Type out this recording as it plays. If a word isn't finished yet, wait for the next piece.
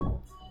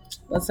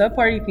What's up,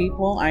 party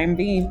people? I'm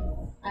V.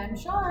 I'm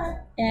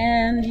sure.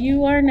 And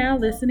you are now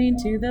listening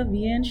to the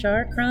V and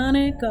Shark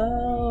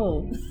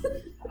Chronicles.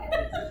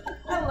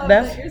 I love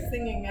That's- that you're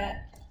singing it.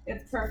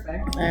 It's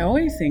perfect. I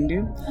always sing,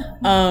 dude.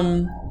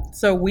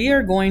 So we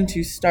are going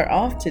to start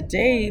off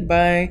today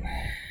by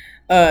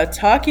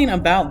talking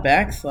about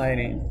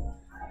backsliding.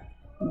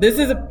 This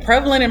is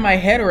prevalent in my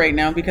head right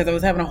now because I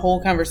was having a whole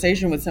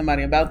conversation with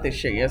somebody about this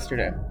shit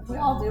yesterday. We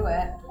all do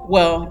it.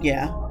 Well,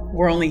 yeah,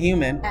 we're only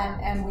human.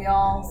 And we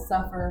all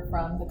suffer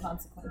from the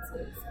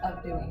consequences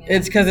of doing it.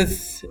 It's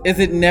because is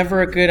it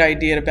never a good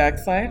idea to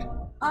backslide?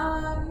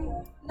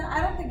 No,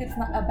 I don't think it's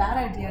not a bad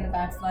idea to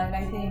backslide.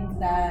 I think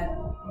that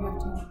you have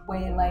to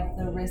weigh like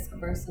the risk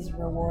versus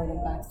reward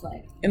of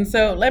backslide. And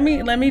so let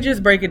me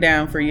just break it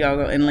down for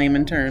y'all in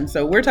layman terms.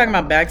 So we're talking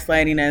about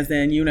backsliding as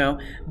in,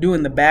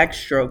 doing the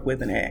backstroke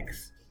with an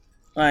ex.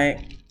 Like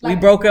we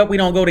broke up, we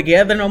don't go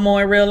together no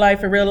more in real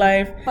life.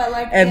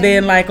 But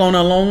then on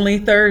a lonely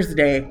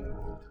Thursday.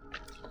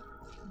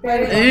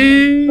 But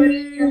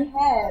in your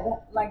head,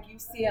 like you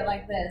see it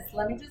like this.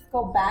 Let me just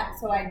go back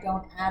so I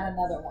don't add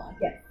another one.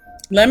 Yeah.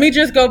 Let me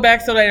just go back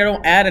so that I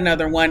don't add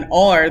another one.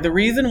 Or the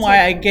reason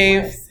why I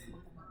gave...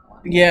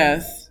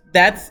 Yes,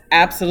 that's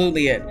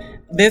absolutely it.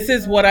 This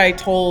is what I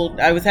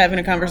was having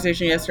a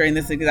conversation yesterday, and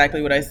this is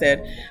exactly what I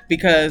said.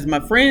 Because my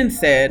friend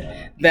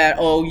said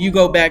that, you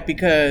go back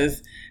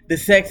because the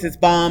sex is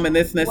bomb and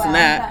this and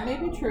that. That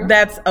may be true.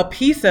 That's a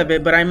piece of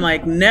it, but I'm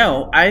like,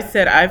 no. I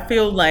said, I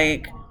feel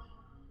like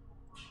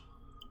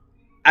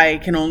I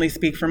can only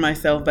speak for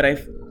myself, but I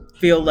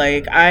feel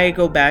like I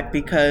go back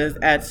because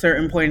at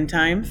certain point in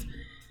times,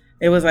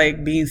 it was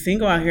like being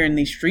single out here in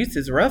these streets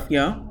is rough,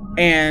 yo.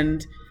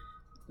 And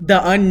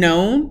the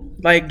unknown,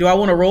 like, do I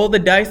want to roll the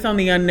dice on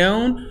the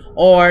unknown,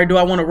 or do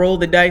I want to roll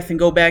the dice and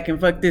go back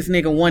and fuck this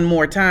nigga one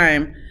more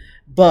time?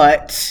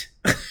 But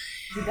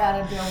you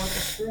gotta deal with the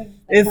strings.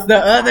 It's the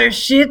other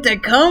shit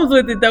that comes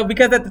with it, though,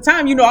 because at the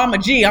time, I'm a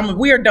G.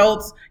 We're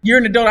adults. You're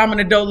an adult. I'm an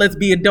adult. Let's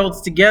be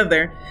adults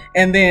together.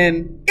 And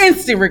then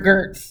instant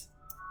regrets.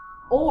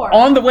 Or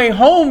on the way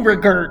home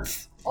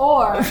regrets.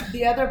 Or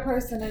the other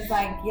person is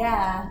like,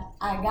 yeah,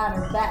 I got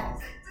her back.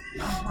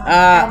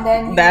 And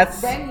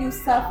then you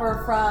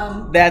suffer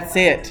from that's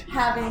it.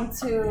 Having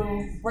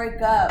to break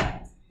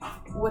up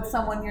with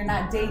someone you're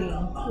not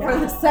dating for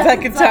the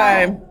second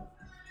time.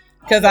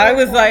 Because I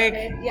was like,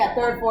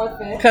 third, fourth,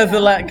 fifth.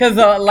 Because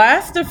the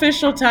last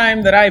official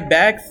time that I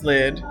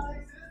backslid,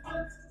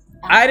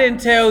 I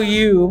didn't tell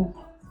you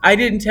at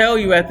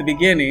the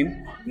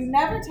beginning. You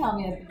never tell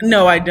me at the beginning.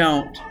 No, I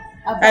don't.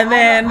 And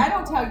then I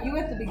don't tell you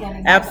at the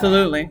beginning.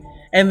 Absolutely.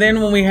 And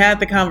then when we had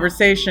the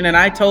conversation, and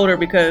I told her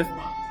because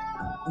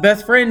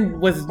best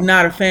friend was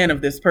not a fan of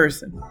this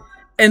person.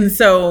 And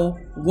so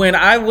when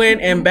I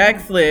went and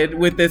backslid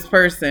with this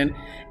person,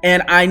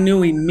 and I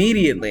knew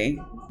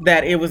immediately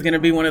that it was going to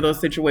be one of those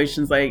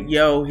situations like,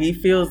 yo, he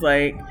feels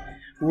like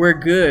we're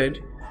good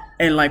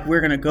and like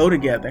we're going to go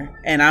together.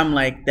 And I'm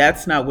like,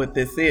 that's not what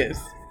this is.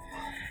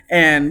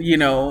 And,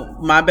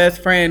 my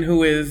best friend,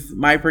 who is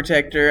my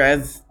protector,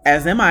 as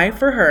am I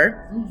for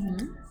her,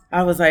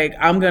 I was like,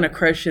 I'm going to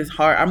crush his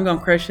heart. I'm going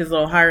to crush his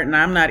little heart. And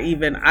I'm not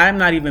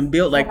even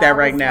built like that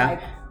right now.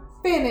 Like,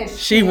 finish.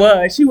 She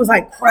was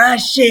like,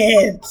 crush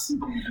it,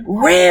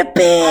 rip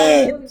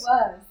it. Really was.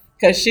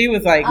 Cause she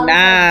was like,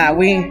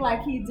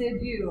 like he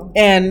did you.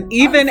 And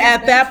even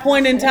at that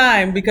point in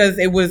time, because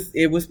it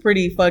was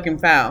pretty fucking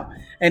foul.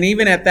 And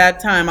even at that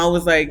time, I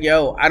was like,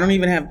 yo, I don't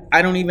even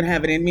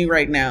have it in me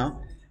right now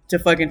to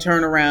fucking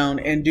turn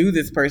around and do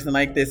this person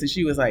like this. And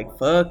she was like,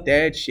 fuck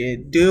that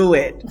shit, do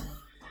it.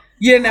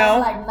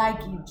 Like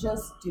Nike,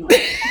 just do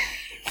it.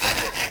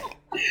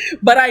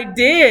 But I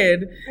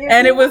did.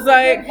 And it was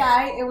like, a good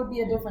guy, it would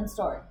be a different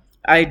story.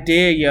 I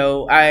did,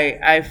 yo.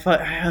 I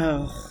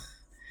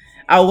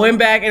went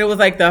back, and it was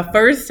like the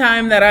first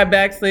time that I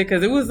backslid,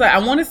 because it was like, I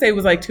want to say it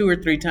was like 2 or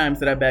 3 times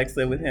that I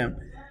backslid with him.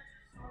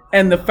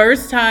 And the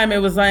first time it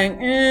was like,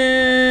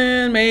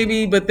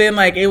 maybe, but then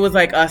like it was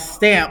like a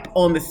stamp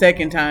on the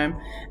second time.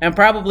 And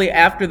probably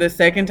after the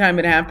second time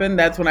it happened,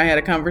 that's when I had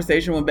a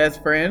conversation with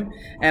best friend.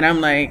 And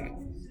I'm like,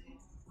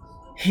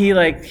 he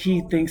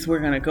thinks we're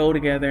going to go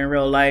together in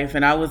real life.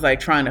 And I was like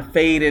trying to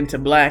fade into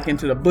black,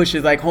 into the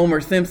bushes like Homer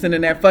Simpson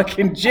in that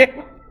fucking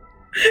gym.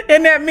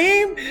 In that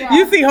meme,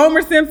 You see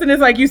Homer Simpson is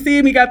like, you see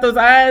him, he got those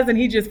eyes and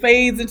he just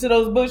fades into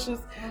those bushes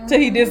till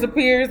he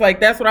disappears. Like,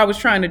 that's what I was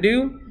trying to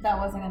do. That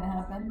wasn't going to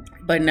happen.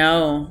 But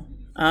no,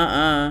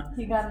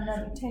 He got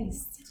another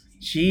taste.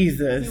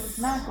 Jesus. He was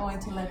not going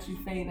to let you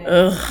fade in.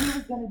 Ugh. He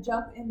was going to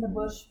jump in the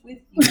bush with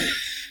you.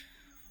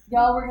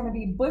 Y'all were going to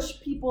be bush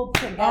people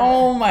together.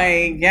 Oh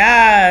my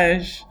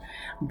gosh.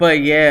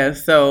 But yeah,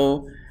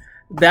 so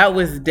that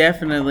was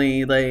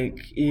definitely like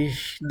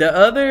the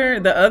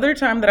other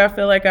time that I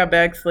feel like I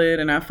backslid,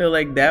 and I feel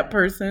like that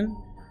person,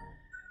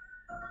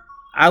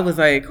 I was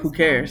like, who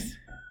cares?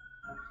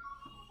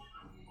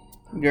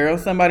 Girl,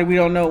 somebody we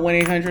don't know,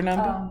 1-800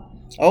 number.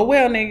 Oh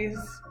well, niggas.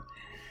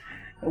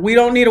 We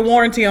don't need a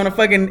warranty on a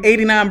fucking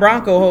 89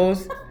 Bronco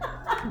hose.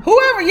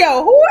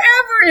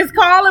 whoever is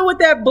calling with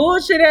that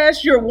bullshit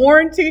ass, your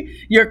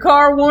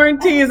car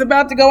warranty is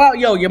about to go out.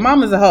 Yo, your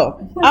mama's a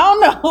hoe. I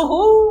don't know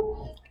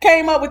who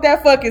came up with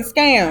that fucking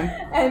scam.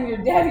 And your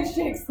daddy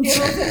shakes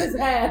Skittles in his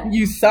hand.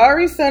 You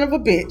sorry son of a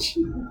bitch.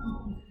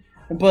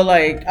 But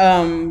like,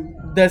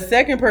 the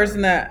second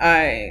person that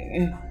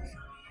I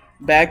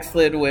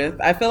backslid with,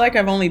 I feel like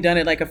I've only done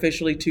it like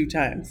officially 2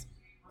 times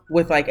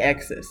with like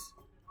exes.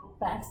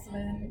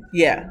 Backslid.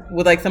 Yeah,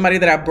 with like somebody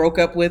that I broke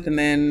up with, and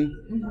then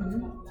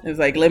it was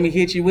like, let me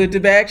hit you with the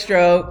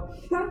backstroke.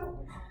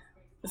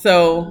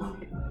 So,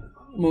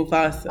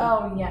 Mufasa.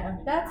 Oh yeah,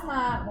 that's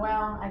not.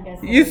 Well, I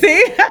guess. You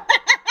see?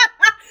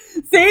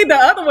 See, the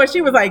other one,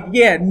 she was like,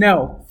 yeah,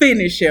 no,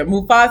 finish him.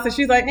 Mufasa,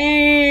 she's like,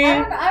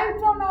 I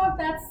don't know if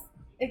that's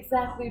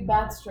exactly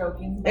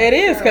backstroking. It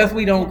is, because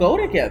we don't go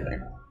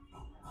together.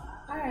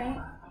 All right.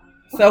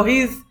 So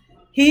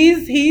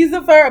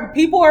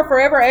people are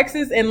forever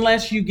exes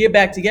unless you get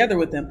back together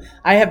with them.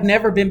 I have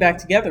never been back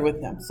together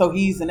with them, so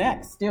he's an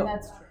ex still.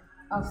 That's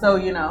true. Okay. So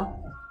you know.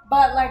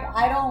 But like,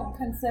 I don't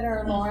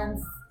consider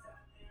Lawrence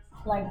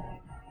like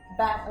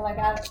that. Like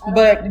I don't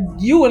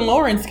But you and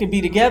Lawrence could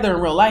be together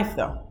in real life,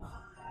 though.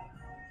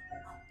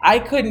 I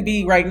couldn't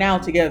be right now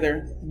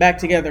back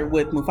together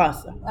with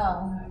Mufasa.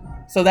 Oh.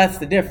 So that's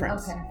the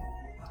difference. Okay,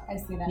 I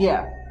see that.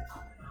 Yeah.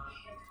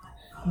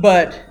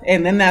 But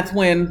and then that's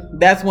when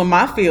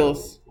my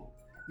feels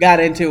got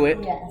into it.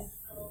 Yes.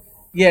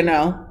 You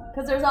know.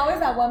 Because there's always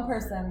that one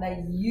person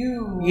that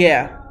you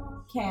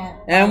can't.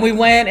 And we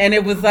went, and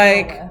it was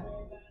like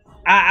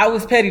I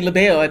was Petty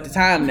LaBelle at the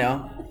time.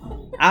 Though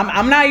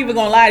I'm not even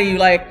gonna lie to you.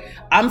 Like,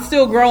 I'm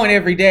still growing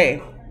every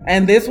day,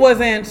 and this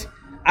wasn't.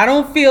 I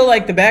don't feel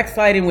like the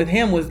backsliding with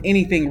him was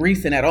anything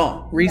recent at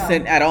all.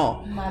 At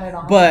all. Not at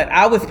all. But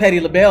I was Petty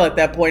LaBelle at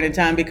that point in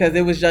time because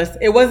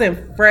it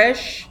wasn't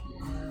fresh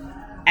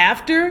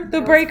after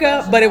the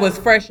breakup, but it was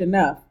fresh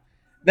enough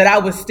that I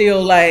was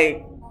still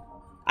like,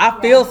 I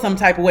feel some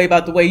type of way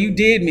about the way you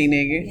did me,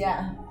 nigga.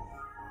 Yeah.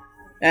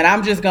 And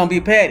I'm just gonna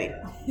be petty.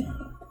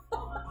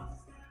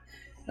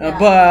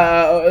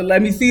 But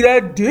let me see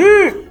that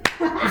dick.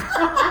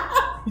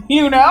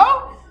 You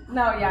know?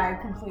 No, yeah,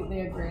 I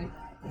completely agree.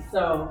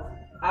 So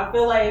I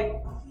feel like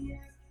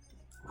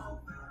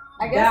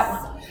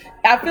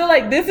I feel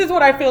like this is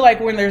what I feel like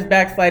when there's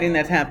backsliding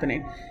that's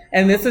happening.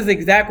 And this is the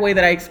exact way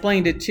that I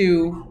explained it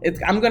to,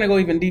 I'm going to go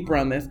even deeper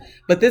on this,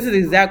 but this is the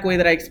exact way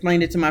that I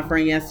explained it to my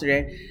friend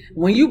yesterday.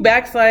 When you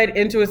backslide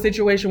into a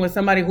situation with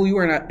somebody who you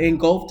were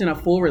engulfed in a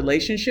full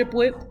relationship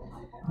with,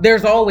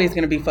 there's always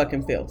going to be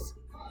fucking feels.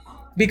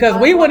 Because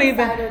we wouldn't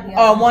even,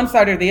 on one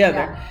side or the other.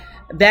 Yeah.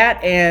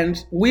 That,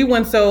 and we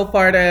went so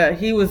far to,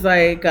 he was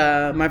like,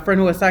 my friend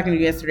who was talking to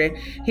you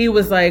yesterday, he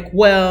was like,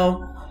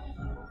 well,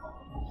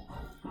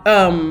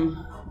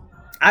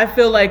 I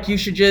feel like you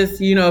should just,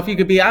 if you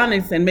could be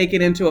honest and make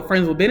it into a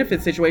friends with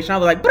benefits situation. I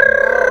was like,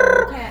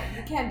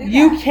 you can't do that.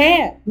 You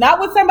can't. Not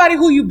with somebody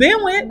who you've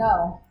been with.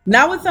 No.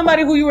 Not with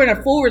somebody who you were in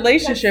a full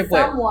relationship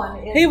with.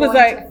 He was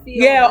like,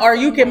 yeah, or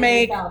you can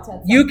make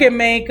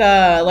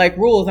like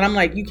rules. And I'm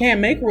like, you can't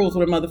make rules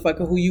with a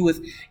motherfucker who you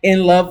was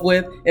in love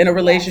with in a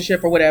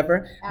relationship or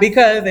whatever. Absolutely.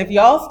 Because if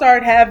y'all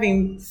start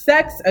having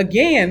sex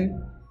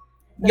again,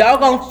 y'all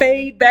gonna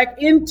fade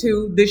back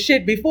into the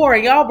shit before,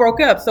 and y'all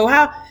broke up. So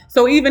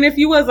even if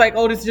you was like,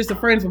 oh, this is just a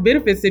friends with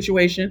benefits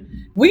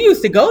situation, we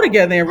used to go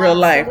together in real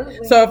life.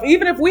 So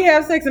even if we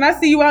have sex and I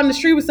see you out in the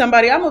street with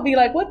somebody, I'm gonna be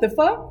like, what the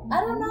fuck?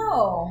 I don't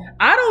know.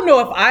 I don't know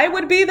if I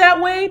would be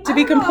that way, to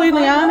be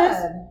completely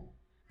honest.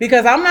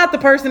 Because I'm not the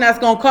person that's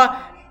gonna call.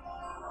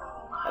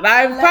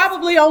 I've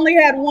probably only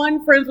had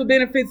one friends with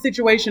benefits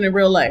situation in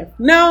real life.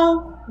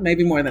 No,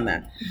 maybe more than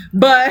that.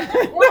 But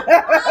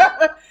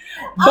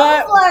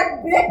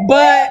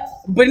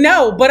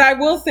but I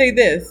will say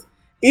this.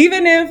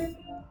 Even if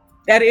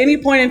at any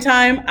point in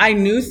time I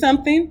knew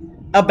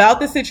something about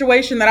the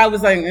situation that I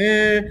was like,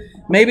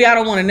 maybe I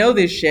don't want to know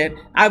this shit,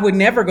 I would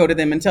never go to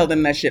them and tell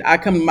them that shit. I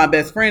come to my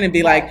best friend and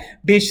be like,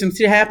 bitch, some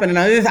shit happened, and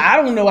I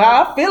don't know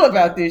how I feel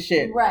about this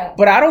shit. Right.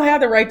 But I don't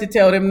have the right to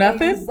tell them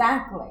nothing.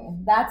 Exactly.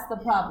 That's the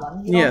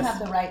problem. You don't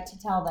have the right to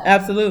tell them.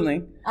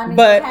 Absolutely. I mean,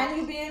 can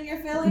you be in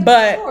your feelings?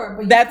 But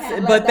sure,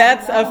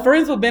 that's a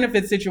friends with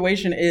benefits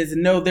situation.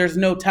 There's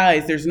no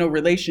ties, there's no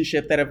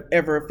relationship that have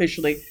ever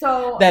officially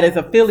that is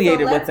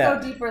affiliated with that.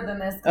 Let's go deeper than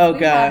this. Oh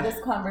God, had this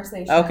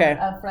conversation of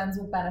friends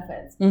with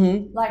benefits.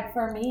 Mm-hmm. Like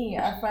for me,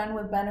 a friend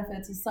with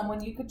benefits is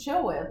someone you could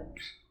chill with.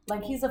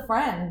 Like he's a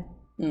friend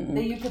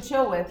that you could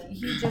chill with.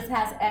 He just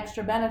has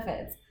extra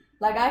benefits.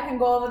 Like, I can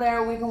go over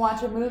there, we can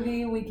watch a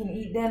movie, we can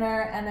eat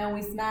dinner, and then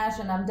we smash,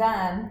 and I'm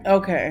done.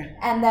 Okay.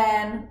 And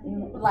then,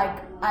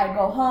 like, I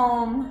go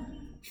home.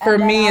 For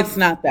me, it's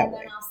not that way.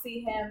 And then I'll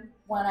see him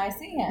when I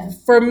see him.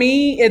 For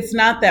me, it's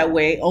not that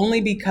way,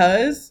 only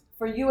because...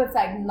 For you, it's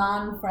like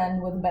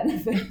non-friend with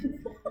benefit.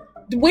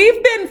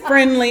 We've been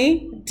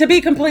friendly. To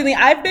be completely...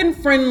 I've been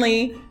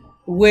friendly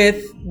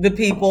with the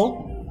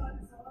people.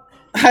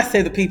 I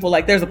say the people,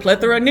 like, there's a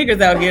plethora of niggas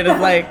out here that's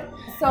like,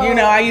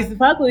 I used to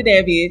fuck with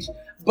that bitch.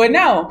 But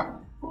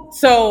no,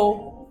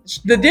 so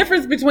the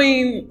difference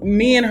between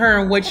me and her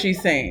and what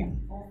she's saying.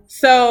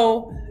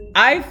 So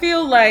I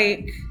feel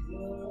like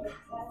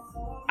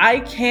I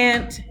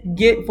can't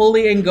get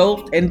fully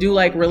engulfed and do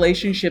like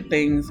relationship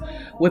things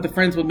with a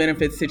friends with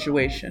benefits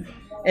situation.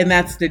 And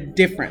that's the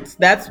difference.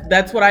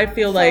 That's what I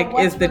feel like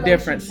is the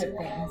difference.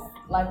 Things?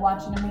 Like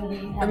watching a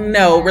movie?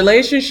 No,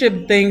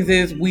 relationship things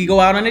is we go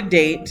out on a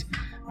date.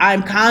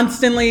 I'm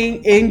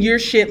constantly in your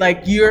shit.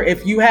 Like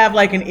if you have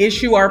like an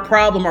issue or a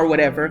problem or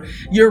whatever,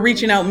 you're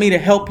reaching out to me to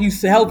help you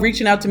solve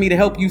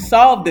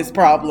this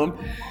problem.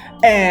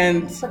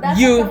 And but that's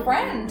like a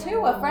friend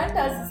too. A friend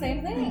does the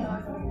same thing,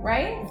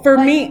 right? For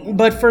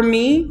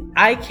me,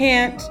 I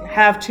can't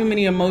have too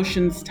many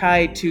emotions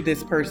tied to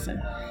this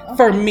person. Okay.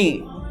 For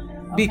me.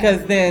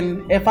 Because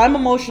then if I'm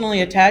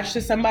emotionally attached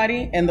to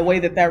somebody and the way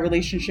that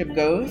relationship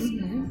goes,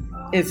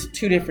 it's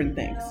two different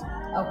things.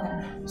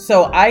 Okay.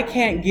 So I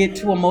can't get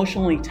too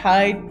emotionally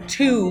tied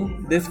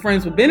to this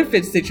friends with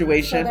benefits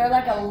situation. So they're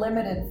like a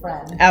limited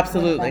friend.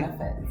 Absolutely.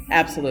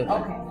 Absolutely.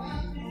 Okay.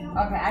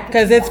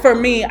 Because it's for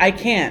me, I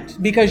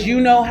can't. Because you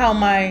know how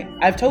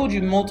I've told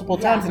you multiple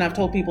times, and I've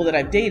told people that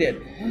I've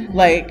dated,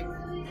 like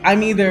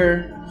I'm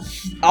either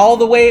all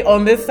the way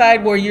on this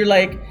side where you're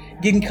like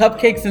getting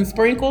cupcakes and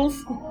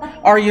sprinkles,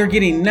 or you're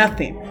getting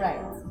nothing. Right.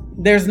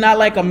 There's not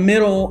like in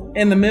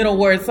the middle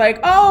where it's like,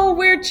 oh,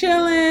 we're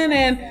chilling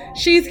and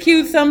she's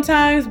cute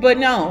sometimes, but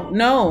no.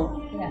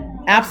 Yeah.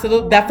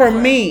 Absolutely. That for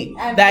me,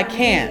 and that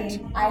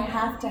can't. I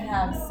have to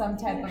have some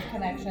type of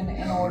connection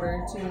in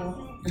order to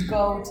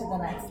go to the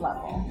next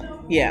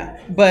level. Yeah,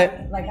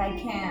 but like I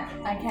can't.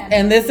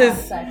 And this is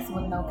sex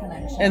with no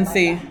connection. And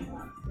see,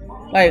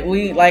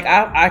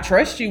 I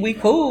trust you. We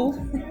cool.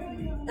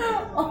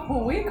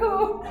 Oh, we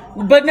cool.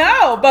 But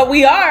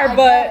we are.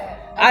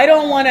 I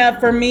don't want to.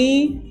 For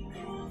me.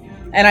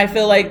 And I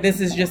feel like this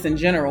is just in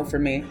general for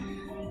me.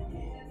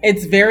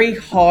 It's very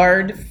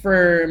hard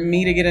for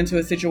me to get into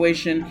a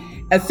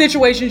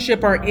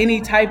situationship or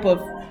any type of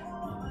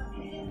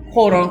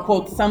quote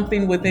unquote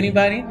something with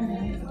anybody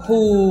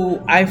who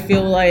I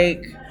feel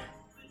like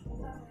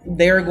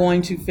they're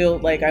going to feel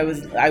like I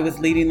was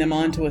leading them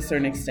on to a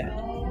certain extent.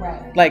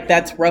 Right. Like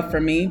that's rough for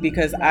me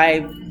because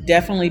I've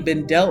definitely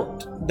been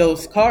dealt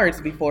those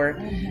cards before,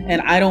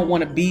 and I don't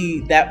want to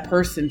be that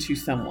person to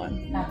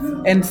someone.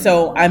 Absolutely. And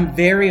so I'm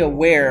very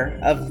aware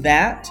of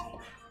that,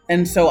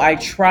 and so I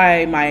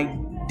try my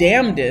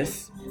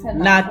damnedest to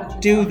not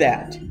do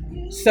that.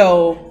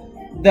 So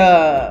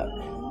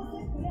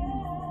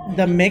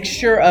the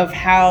mixture of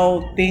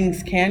how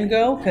things can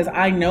go, because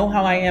I know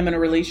how I am in a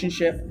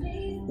relationship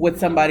with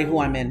somebody who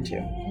I'm into,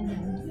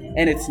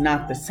 and it's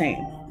not the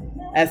same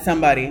as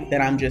somebody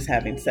that I'm just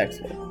having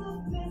sex with.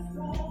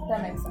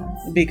 That makes sense.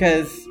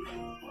 Because,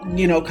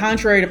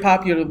 contrary to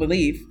popular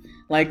belief,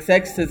 like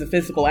sex is a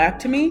physical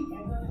act to me,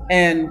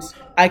 and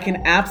I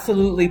can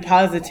absolutely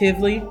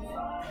positively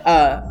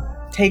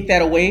take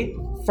that away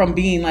from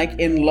being like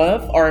in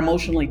love or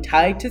emotionally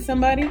tied to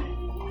somebody.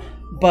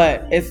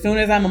 But as soon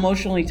as I'm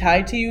emotionally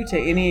tied to you to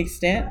any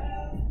extent,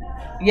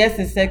 yes,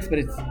 it's sex, but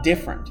it's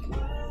different.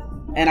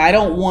 And I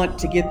don't want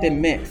to get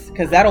them mixed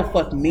because that'll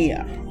fuck me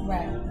up.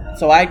 Right.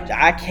 So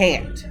I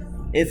can't.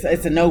 It's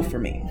a no for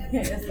me.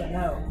 It's a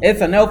no.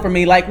 It's a no for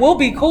me. Like, we'll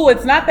be cool.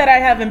 It's not that I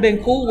haven't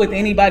been cool with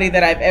anybody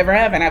that I've ever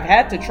have, and I've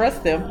had to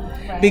trust them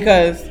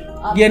because,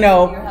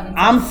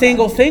 I'm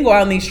single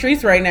out in these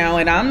streets right now,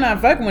 and I'm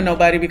not fucking with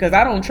nobody because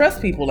I don't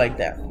trust people like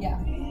that. Yeah.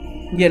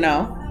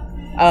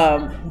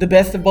 The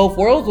best of both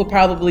worlds would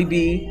probably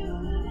be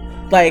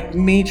like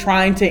me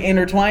trying to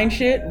intertwine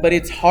shit, but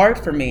it's hard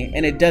for me,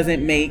 and it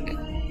doesn't make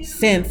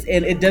sense,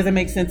 and it doesn't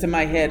make sense in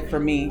my head for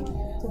me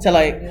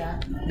to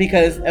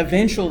because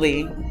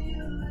eventually,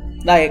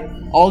 like,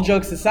 all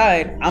jokes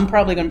aside, I'm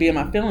probably gonna be in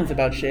my feelings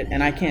about shit,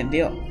 and I can't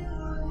deal.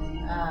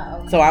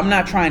 Okay. So I'm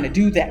not trying to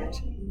do that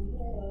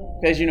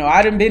because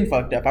I done been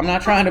fucked up. I'm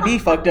not trying to be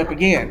fucked up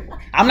again.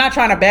 I'm not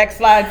trying to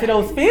backslide to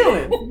those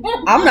feelings.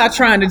 I'm not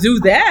trying to do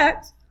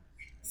that.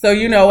 So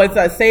it's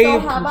a save. So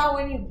how about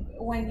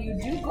when you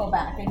do go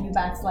back and you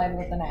backslide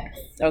with an ex?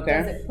 Okay.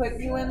 Does it put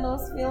you in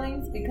those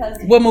feelings? Because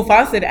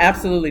Mufasa, it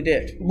absolutely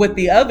did. With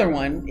the other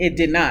one, it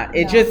did not.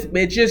 It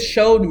just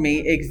showed me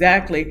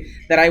exactly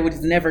that I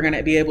was never going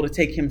to be able to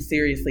take him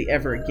seriously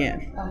ever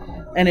again.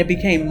 Okay. And it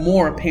became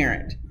more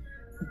apparent.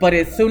 But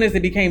as soon as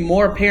it became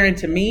more apparent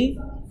to me,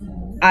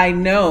 I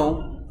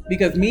know,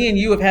 because me and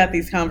you have had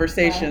these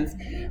conversations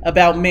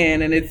about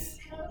men, and it's,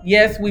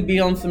 yes, we be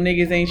on some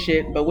niggas ain't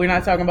shit, but we're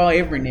not talking about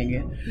every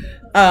nigga.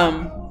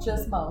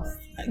 Just most.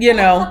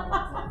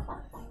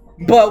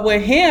 But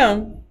with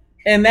him,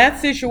 in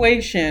that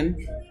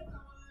situation,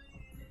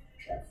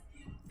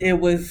 it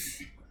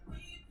was,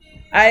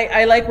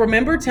 I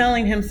remember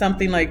telling him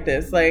something like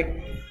this, like,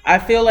 I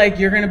feel like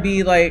you're going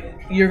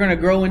to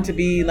grow into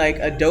be like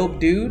a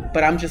dope dude,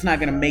 but I'm just not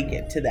going to make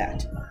it to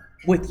that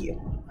with you.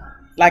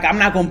 Like, I'm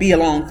not going to be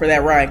along for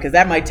that ride because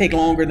that might take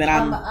longer than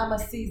I'm a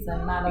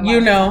season, not a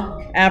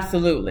lifetime.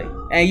 Absolutely.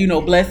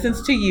 And,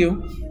 blessings to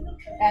you.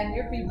 And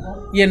your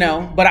people.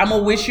 But I'm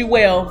going to wish you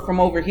well from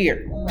over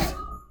here. Right.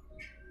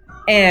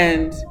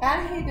 And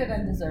he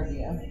didn't deserve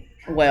you.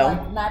 Well,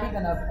 like, not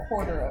even a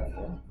quarter of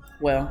you.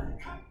 Well,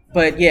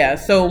 but yeah.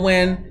 So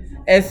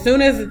as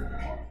soon as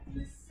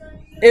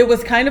it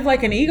was kind of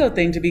like an ego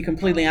thing, to be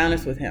completely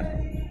honest with him,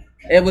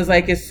 it was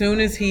like as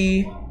soon as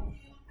he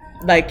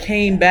like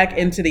came back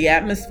into the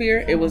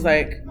atmosphere, it was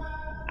like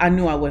I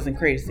knew I wasn't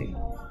crazy.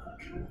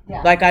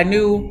 Yeah. Like I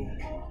knew.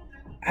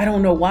 I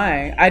don't know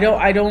why. I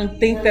don't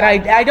think that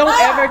I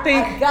don't ever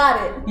think. I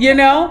got it. You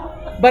know.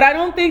 But I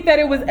don't think that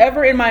it was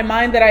ever in my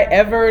mind that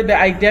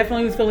I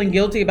definitely was feeling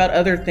guilty about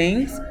other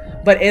things.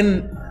 But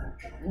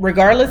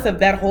regardless of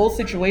that whole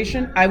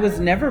situation, I was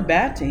never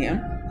bad to him.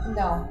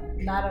 No,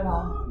 not at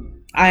all.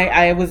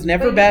 I was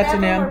never bad to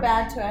him. Never were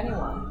bad to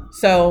anyone.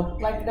 So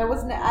like there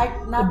was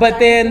but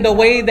then the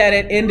way that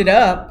it ended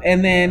up,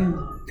 and then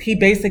he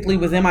basically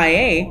was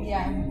MIA.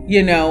 Yeah.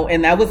 You know,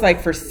 and that was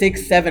like for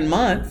 6-7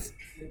 months,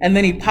 and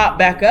then he popped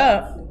back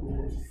up,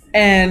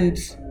 and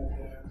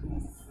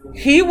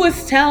he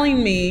was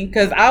telling me,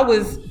 because I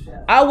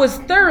was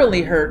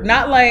thoroughly hurt,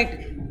 not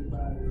like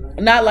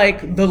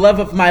the love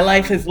of my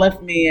life has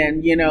left me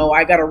and you know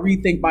I got to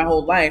rethink my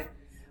whole life,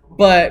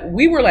 but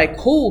we were like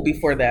cool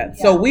before that.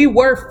 Yeah. So we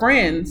were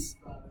friends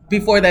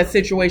before that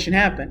situation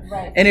happened.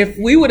 Right. And if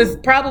we would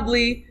have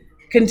probably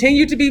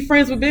continued to be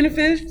friends with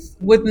benefits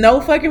with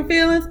no fucking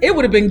feelings, it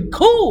would have been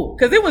cool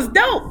because it was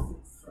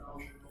dope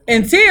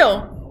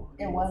until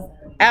it wasn't.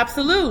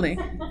 Absolutely.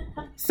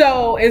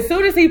 So as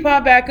soon as he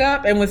popped back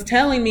up and was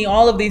telling me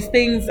all of these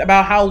things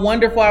about how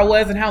wonderful I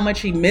was and how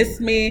much he missed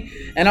me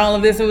and all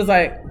of this, it was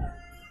like,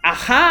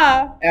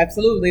 aha,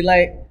 absolutely.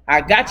 Like,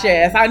 I got your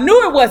ass. I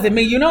knew it wasn't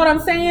me. You know what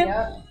I'm saying?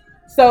 Yep.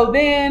 So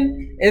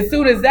then as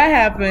soon as that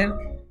happened,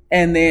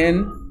 and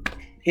then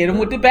hit him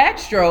with the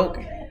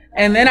backstroke,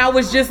 and then I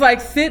was just like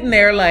sitting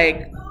there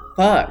like,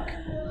 fuck.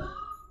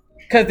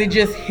 Because it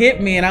just hit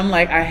me and I'm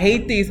like, I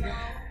hate these.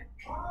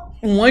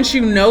 Once you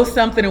know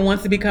something and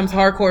once it becomes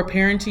hardcore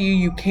apparent to you,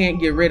 you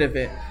can't get rid of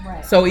it.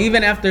 Right. So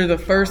even after the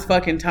first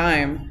fucking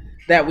time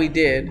that we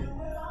did,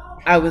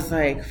 I was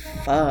like,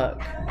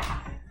 fuck.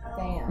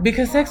 Damn.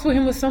 Because sex with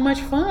him was so much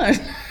fun.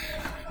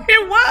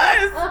 It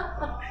was.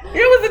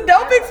 It was a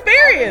dope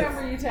experience. I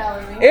remember you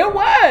telling me. It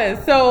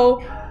was.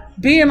 So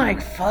being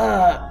like,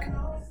 fuck.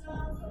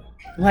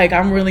 Like,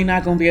 I'm really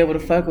not going to be able to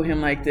fuck with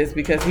him like this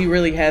because he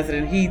really has it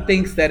and he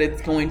thinks that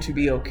it's going to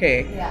be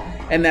okay. Yeah.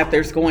 And that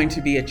there's going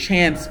to be a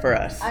chance for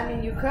us. I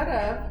mean, you could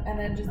have and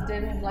then just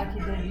did him like he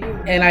did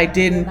you. And I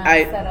didn't.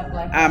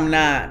 I'm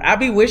not. I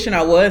be wishing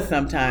I was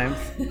sometimes.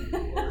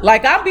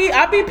 Like, I be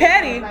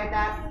petty.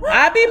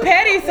 I be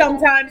petty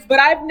sometimes, but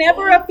I've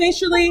never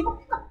officially.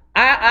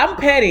 I'm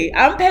petty.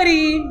 I'm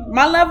petty.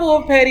 My level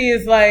of petty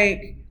is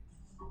like,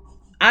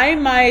 I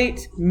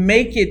might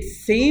make it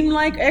seem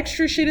like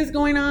extra shit is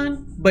going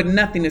on, but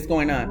nothing is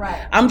going on.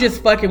 Right. I'm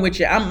just fucking with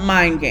you. I'm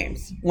mind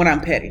games when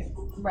I'm petty.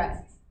 Right.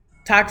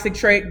 Toxic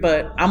trait,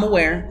 but I'm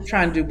aware. I'm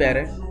trying to do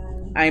better.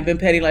 I ain't been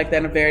petty like that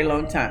in a very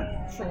long time.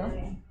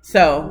 True.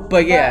 So,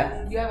 but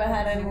yeah. But you haven't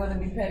had anyone to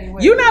be petty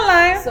with. You not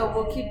lying. So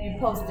we'll keep you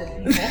posted,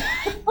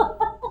 people.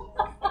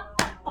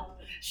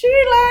 She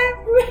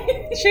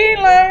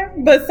ain't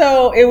lying. But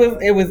so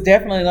it was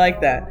definitely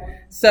like that.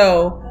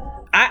 So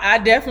I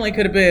definitely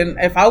could have been,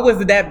 if I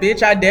was that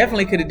bitch, I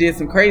definitely could have did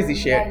some crazy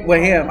shit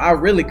with him. I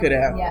really could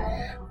have.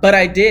 Yeah. But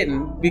I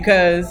didn't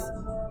because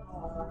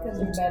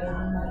you're better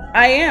than that.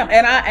 I am.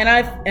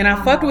 And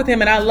I fucked with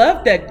him and I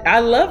loved that. I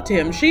loved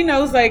him. She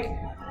knows, like,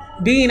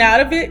 being out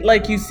of it,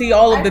 like, you see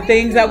all of the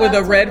things that were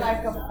the red.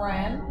 Like a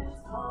friend.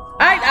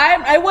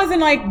 I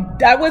wasn't like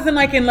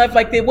in love,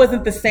 like it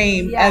wasn't the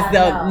same as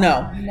the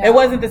no. It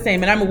wasn't the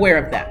same, and I'm aware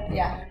of that.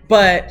 Yeah.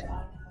 But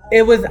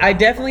I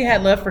definitely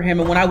had love for him,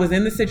 and when I was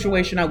in the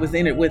situation, I was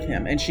in it with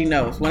him, and she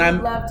knows when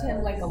I'm loved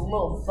him like a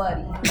little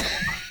buddy. Little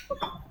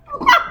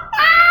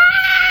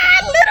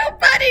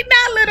buddy,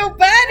 not little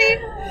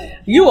buddy.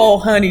 You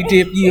old honey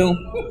dip, you.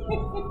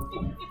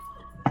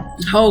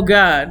 Oh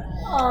God.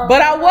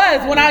 But I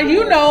was when I'm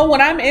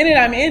in it,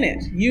 I'm in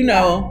it. You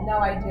know. No,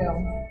 I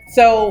do.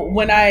 So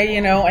when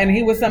and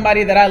he was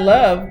somebody that I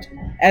loved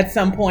at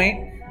some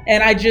point,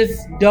 and I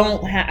just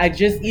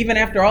even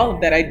after all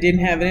of that, I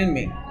didn't have it in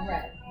me.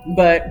 Right.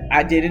 But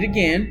I did it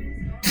again.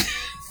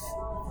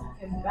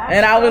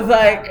 And I was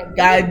like,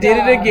 I did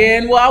it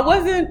again. Well,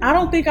 I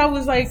don't think I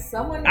was like,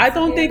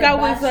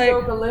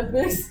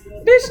 Olympics.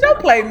 Bitch, don't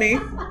play me.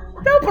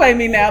 Don't play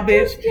me now,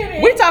 bitch.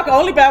 We talk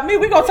only about me.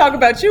 We gonna talk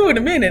about you in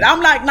a minute.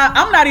 I'm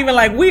not even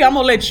like we. I'm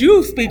gonna let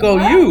you speak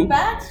on you.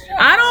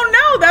 I don't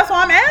know. That's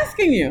why I'm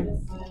asking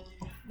you.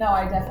 No,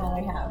 I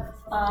definitely have.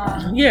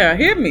 Yeah,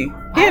 hit me.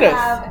 Hit us. I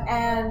have,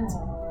 and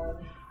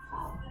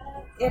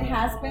it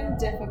has been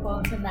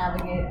difficult to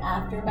navigate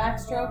after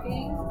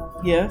backstroking.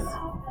 Yes.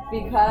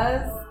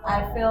 Because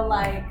I feel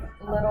like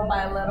little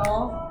by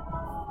little,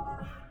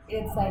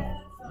 it's like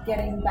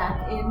getting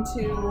back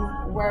into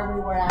where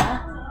we were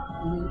at.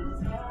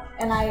 Mm-hmm.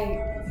 And I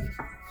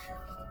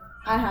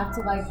have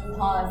to like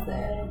pause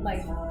it.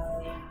 Like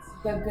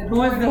the good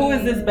Who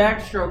is this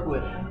backstroke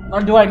with?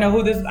 Or do I know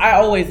who this? I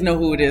always know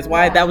who it is.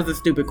 Why? Yeah. That was a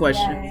stupid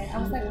question. Yeah.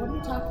 I was like, what are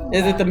you talking about?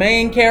 Is it the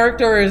main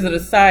character or is it a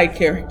side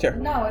character?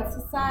 No, it's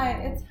a side.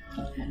 It's.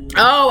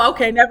 Oh,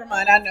 okay. Never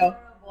mind. I know.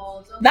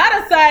 Not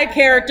a side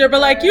character, but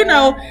like, you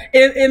know,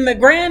 in the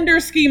grander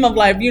scheme of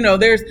life, you know,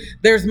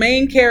 there's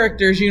main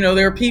characters, you know,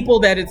 there are people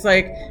that it's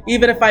like,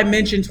 even if I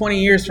mention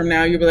 20 years from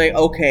now, you'll be like,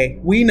 okay,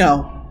 we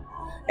know.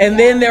 And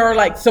then there are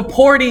like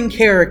supporting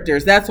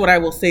characters. That's what I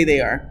will say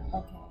they are.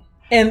 Okay.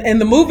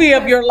 And the movie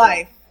of your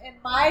life.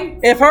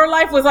 If her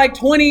life was like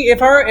 20, if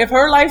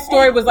her life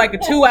story was like a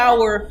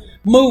 2-hour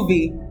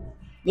movie,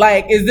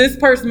 like, is this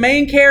person,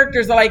 main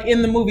characters are like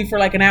in the movie for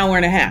like an hour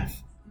and a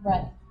half.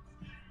 Right.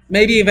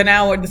 Maybe even an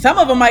hour. Some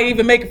of them might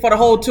even make it for the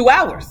whole 2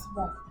 hours.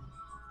 Right.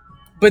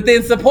 But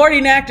then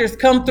supporting actors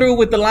come through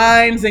with the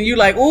lines and you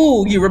like,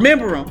 ooh, you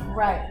remember them.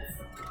 Right.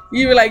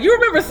 You were like, you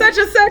remember such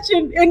and such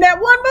in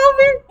that one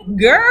movie?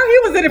 Girl, he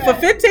was in it for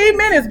 15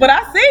 minutes, but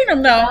I seen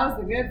him though. That was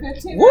a good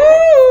 15 minutes.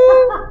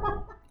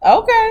 Woo!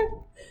 Okay.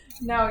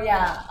 No,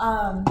 yeah.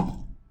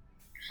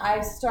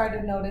 I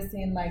started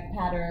noticing like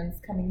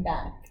patterns coming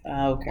back.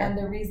 Okay. And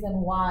the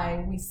reason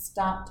why we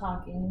stopped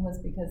talking was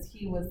because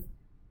he was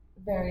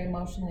very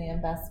emotionally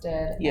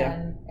invested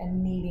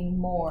and needing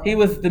more. He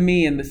was the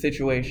me in the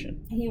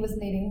situation. He was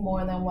needing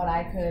more than what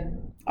I could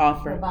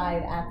offer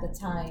provide at the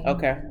time.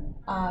 Okay.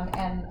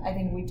 And I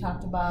think we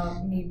talked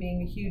about me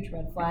being a huge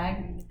red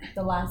flag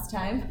the last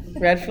time.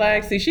 Red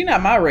flag? See, she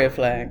not my red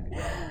flag.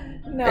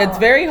 No. It's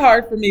very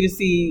hard for me to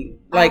see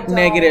like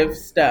negative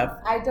stuff.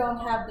 I don't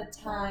have the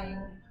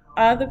time.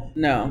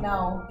 No.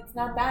 No, it's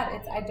not that.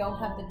 It's I don't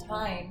have the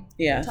time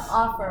yes. to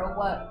offer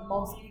what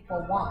most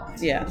people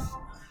want. Yes.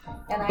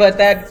 And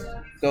but I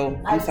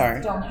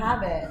sorry. just don't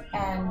have it.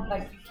 And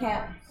like you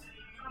can't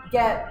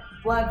get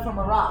blood from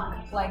a rock.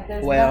 Like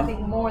there's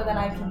nothing more than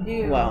I can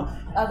do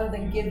other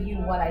than give you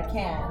what I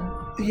can.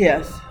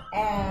 Yes.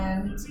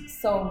 And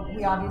so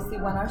we obviously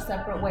went our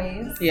separate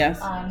ways.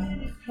 Yes.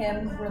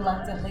 Him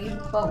reluctantly,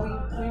 but we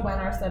went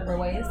our separate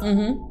ways.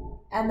 Mm-hmm.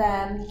 And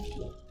then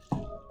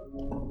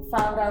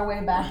found our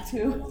way back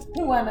to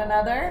one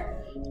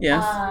another.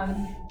 Yes.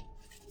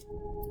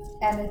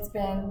 And it's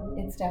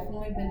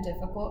definitely been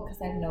difficult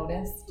because I've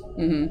noticed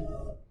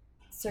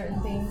certain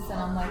things, and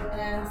I'm like,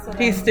 So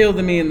he's still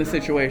the me in the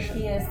situation.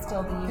 He is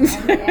still the you,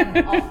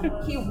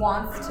 and he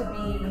wants to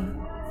be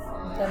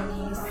the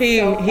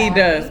me. He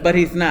does, but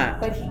he's not.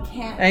 But he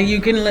can't. And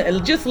you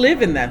can just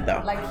live in that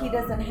though. Like he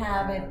doesn't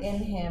have it in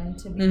him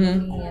to be the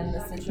me in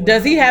the situation.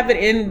 Does he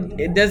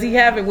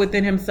have it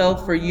within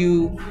himself for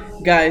you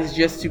guys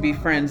just to be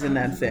friends and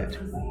that's it?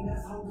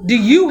 Do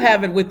you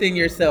have it within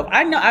yourself?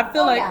 I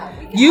feel like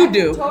you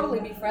do. Totally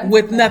be friends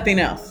with nothing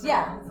else.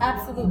 Yeah,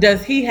 absolutely.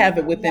 Does he have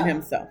it within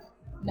himself?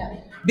 No.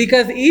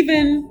 Because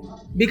even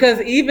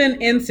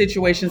in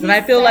situations, and I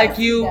feel like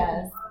you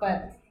does,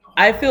 but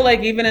I feel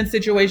like even in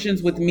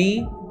situations with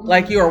me,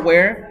 like you're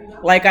aware,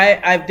 like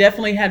I've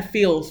definitely had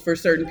feels for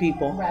certain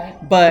people. Right.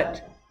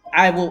 But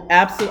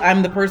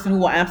I'm the person who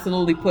will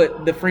absolutely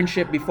put the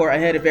friendship before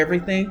ahead of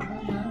everything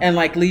and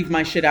like leave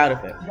my shit out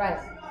of it. Right.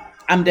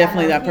 I'm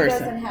definitely that person.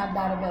 He doesn't have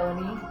that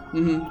ability.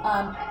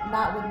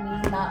 Not with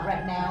me, not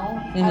right now.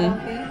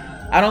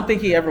 I don't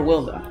think he ever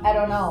will though. I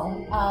don't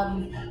know.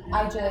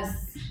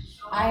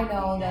 I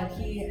know that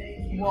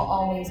he will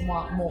always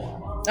want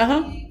more.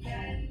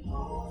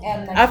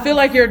 And I feel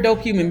like you're a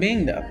dope human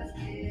being though.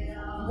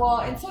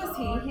 Well, and so is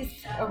he.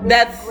 He's a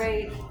really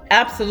great.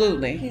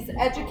 Absolutely. He's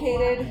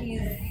educated.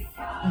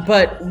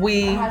 But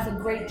he has a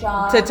great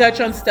job. To touch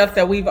on stuff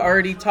that we've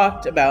already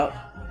talked about.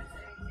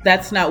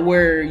 That's not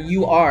where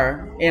you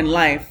are in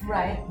life,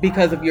 right?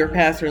 Because of your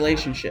past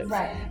relationships,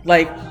 right?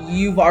 Like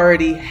you've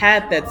already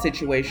had that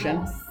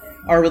situation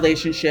or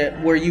relationship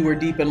where you were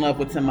deep in love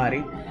with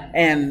somebody,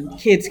 and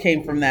kids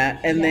came from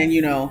that, and then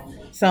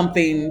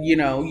something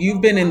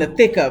you've been in the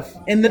thick of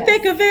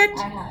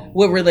it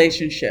with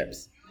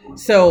relationships.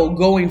 So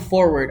going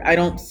forward, I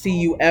don't see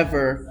you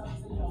ever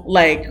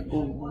like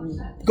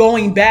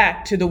going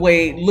back to the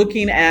way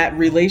looking at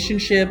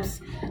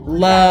relationships,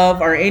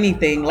 love, or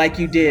anything like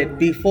you did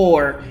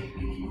before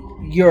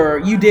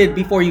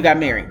you got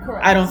married.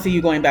 Correct. I don't see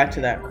you going back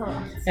to that.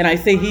 Correct. And I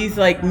say he's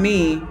like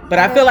me, but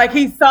I feel like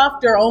he's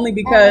softer only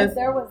because if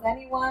there was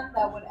anyone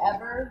that would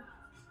ever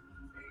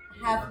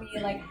have me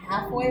like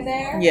halfway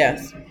there,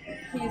 yes,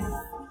 he's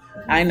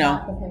I know.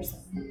 Not the person.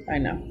 I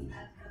know.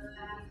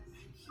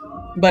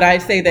 But I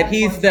say that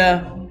he's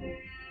the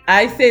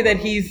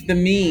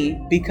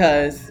me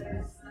because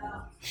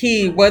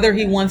whether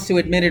he wants to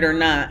admit it or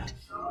not,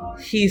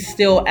 he's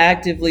still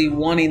actively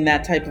wanting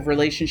that type of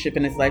relationship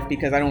in his life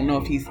because I don't know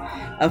if he's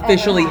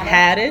officially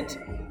had it.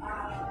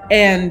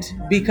 And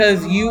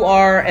because you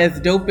are as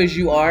dope as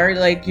you are,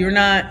 like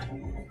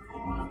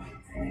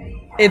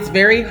it's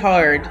very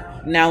hard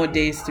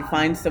nowadays to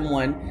find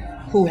someone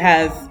who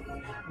has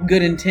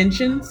good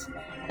intentions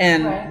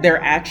and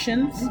their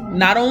actions,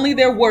 not only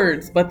their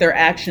words, but their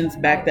actions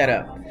back that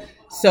up.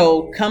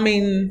 So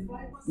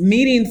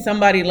meeting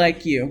somebody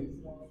like you,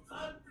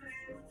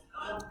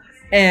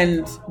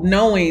 and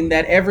knowing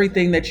that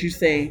everything that you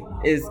say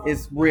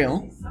is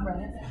real,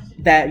 Right.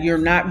 that you're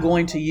not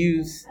going to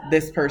use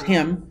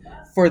him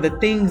for the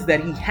things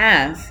that he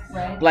has,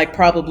 Right. like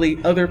probably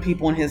other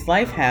people in his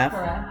life have.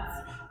 Correct.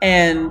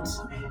 And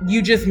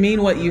you just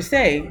mean what you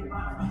say.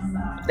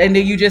 And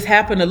then you just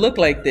happen to look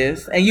like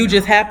this, and you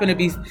just happen to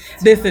be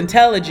this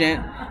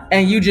intelligent,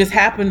 and you just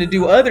happen to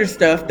do other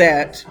stuff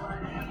that,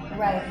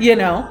 Right. you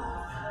know.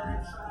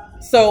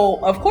 So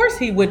of course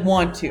he would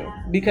want to,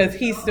 because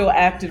he's still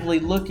actively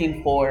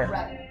looking for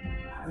Right.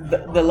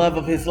 the love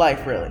of his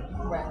life, really.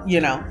 Right.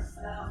 You know.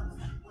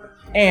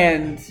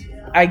 And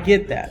I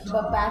get that.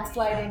 But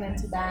backsliding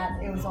into that,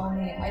 it was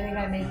only, I think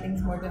I made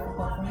things more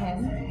difficult for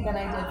him than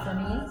I did for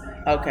me.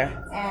 Okay.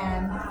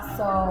 And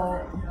so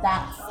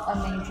that's a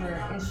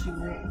major issue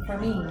for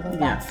me with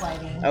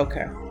backsliding.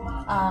 Okay.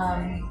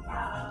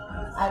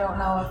 I don't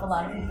know if a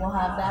lot of people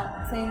have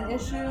that same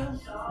issue.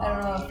 I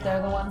don't know if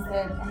they're the ones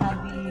that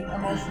have the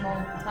emotional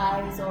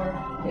ties or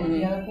if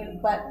the other people,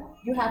 but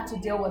you have to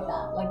deal with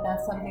that. Like,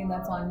 that's something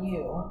that's on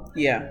you.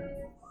 Yeah.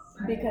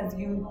 Because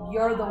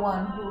you're the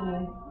one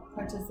who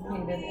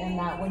participated in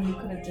that when you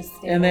could have just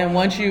stayed. And then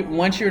away.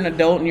 once you're an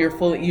adult and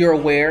you're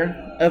aware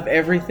of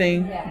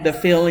everything, the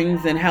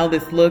feelings and how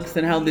this looks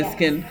and how this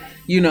can,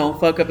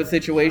 fuck up a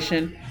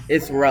situation,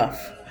 it's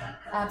rough.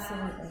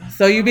 Absolutely.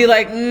 So you'd be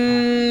like,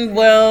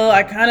 well,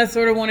 I kind of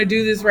sort of want to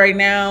do this right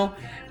now,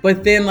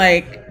 but then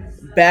like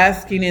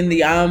basking in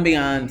the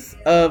ambiance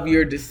of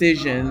your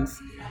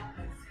decisions.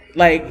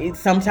 Like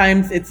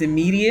sometimes it's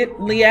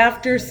immediately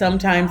after,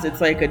 sometimes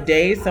it's like a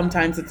day,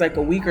 sometimes it's like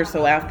a week or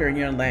so after, and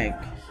you're like,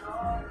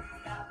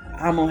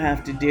 I'm gonna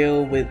have to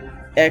deal with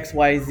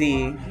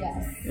XYZ.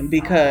 Yes.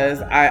 Because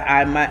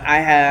I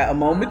had a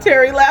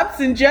momentary lapse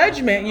in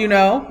judgment,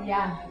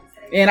 Yeah.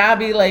 And I'll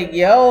be like,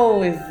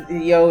 yo, is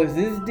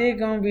this dick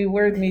gonna be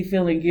worth me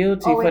feeling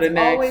guilty for the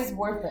next? It's always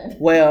worth it.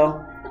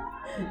 Well,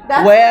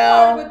 that's the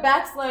part with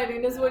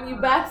backsliding is when you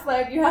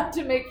backslide, you have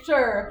to make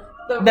sure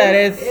that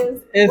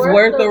it's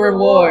worth the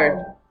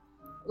reward.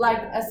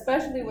 Like,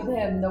 especially with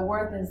him,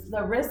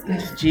 the risk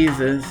is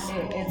Jesus.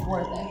 It's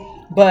worth it.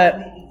 But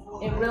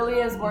it really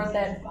is worth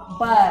it,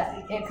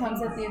 but it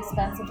comes at the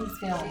expense of his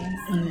feelings,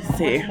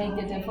 which make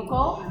it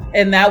difficult.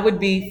 And that would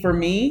be for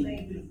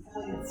me,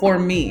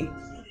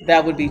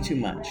 that would be too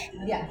much.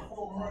 Yeah.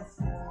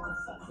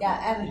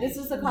 Yeah, and this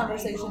is a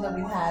conversation that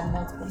we've had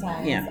multiple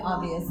times,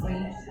 obviously.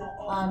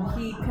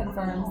 He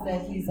confirms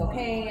that he's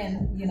okay,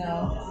 and,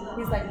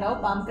 he's like,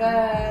 nope, I'm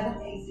good.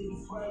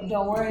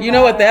 Don't worry. You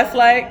know what that's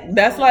like?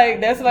 That's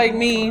like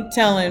me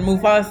telling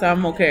Mufasa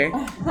I'm okay.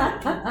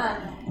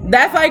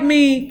 That's like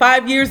me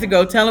 5 years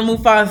ago telling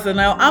Mufasa,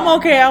 now I'm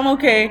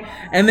okay.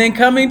 And then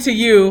coming to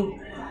you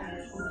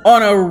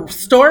on a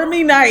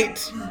stormy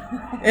night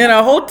in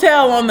a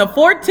hotel on the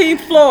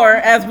 14th floor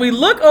as we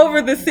look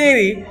over the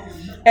city,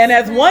 and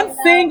as one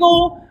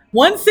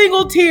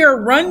single tear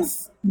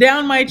runs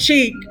down my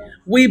cheek,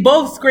 we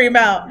both scream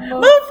out,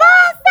 Mufasa!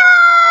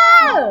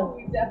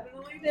 We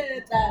definitely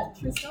did that.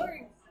 True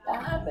story.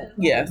 That happened.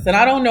 Yes, and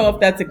I don't know if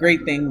that's a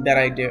great thing that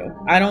I do.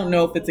 I don't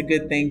know if it's a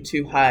good thing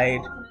to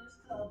hide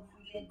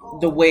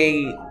the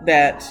way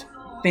that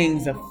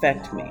things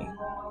affect me.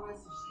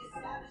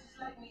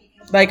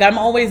 Like, I'm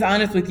always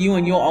honest with you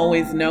and you'll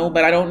always know,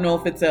 but I don't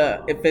know if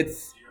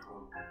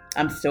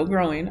I'm still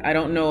growing. I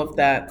don't know if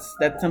that's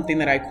something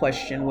that I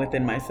question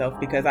within myself,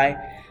 because I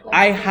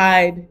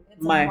hide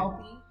my,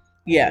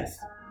 yes,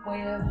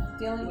 way of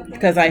dealing with things.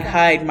 Because I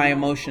hide my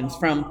emotions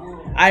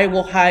I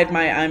hide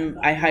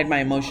my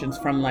emotions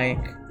from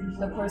like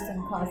the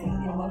person causing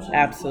the emotion.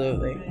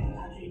 Absolutely.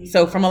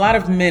 So from a lot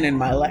of men in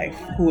my life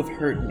who have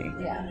hurt me,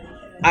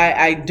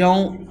 I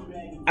don't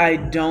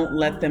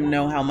let them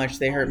know how much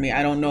they hurt me.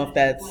 I don't know if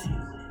that's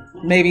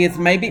maybe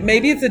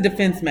it's a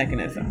defense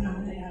mechanism.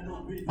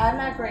 I'm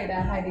not great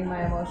at hiding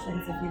my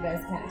emotions, if you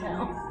guys can't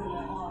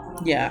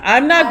tell. Yeah,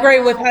 I'm not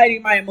great with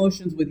hiding my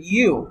emotions with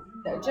you,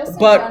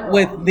 but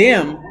with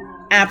them,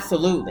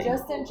 absolutely.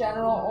 Just in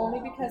general,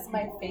 only because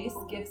my face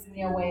gives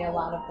me away a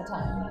lot of the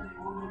time.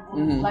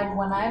 Mm-hmm. Like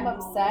when I'm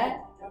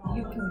upset,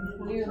 you can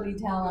clearly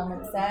tell I'm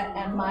upset,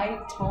 and my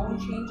tone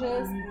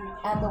changes,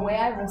 and the way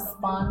I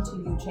respond to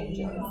you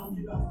changes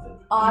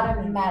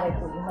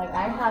automatically. Like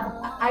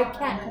I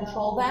can't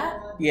control that.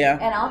 Yeah.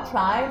 And I'll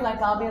try. Like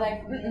I'll be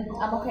like,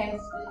 I'm okay,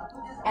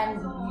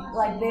 and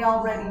like they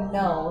already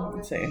know.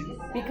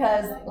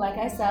 Because, like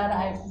I said,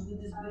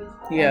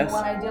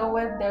 when I deal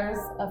with, there's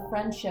a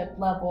friendship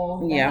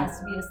level that has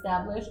to be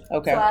established.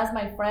 Okay. So as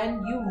my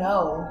friend, you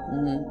know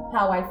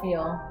how I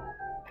feel.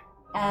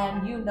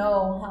 And you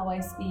know how I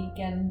speak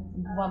and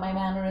what my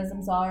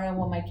mannerisms are and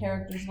what my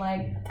character's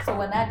like. So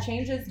when that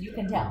changes, you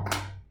can tell.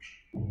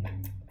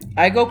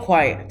 I go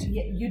quiet.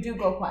 Yeah, you do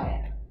go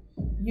quiet.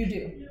 You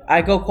do.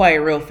 I go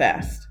quiet real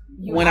fast.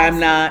 When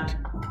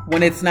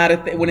it's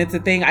a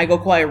thing, I go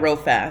quiet real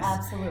fast.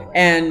 Absolutely.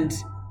 And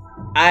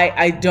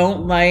I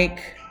don't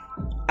like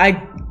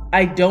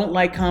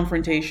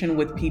confrontation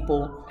with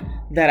people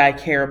that I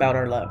care about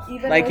or love.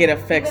 Like it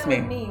affects me.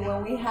 With me,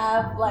 when we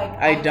have like,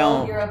 I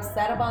don't. You're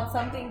upset about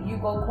something, you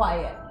go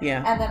quiet.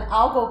 Yeah. And then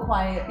I'll go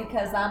quiet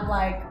because I'm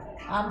like,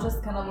 I'm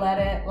just gonna let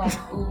it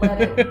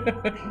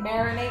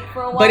marinate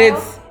for a while. But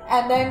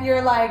and then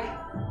you're like,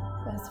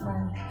 best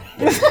friend.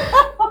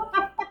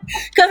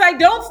 Because I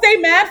don't stay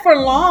mad for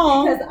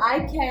long. Because I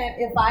can't,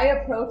 if I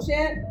approach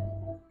it,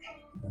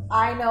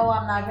 I know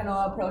I'm not going to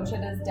approach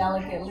it as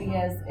delicately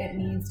as it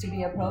needs to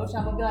be approached.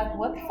 I'm going to be like,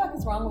 what the fuck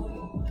is wrong with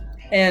you?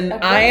 And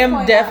like, I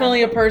am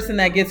definitely a person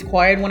that gets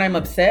quiet when I'm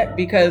upset,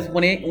 because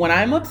when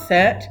I'm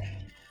upset,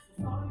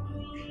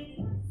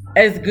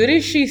 as good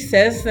as she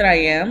says that I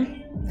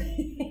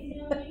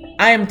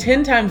am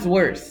 10 times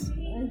worse.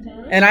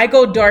 Mm-hmm. And I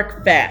go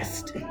dark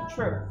fast.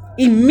 True.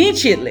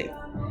 Immediately.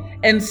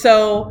 And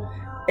so,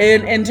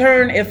 in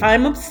turn, if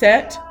I'm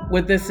upset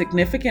with a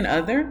significant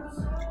other,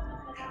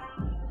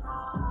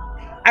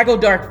 I go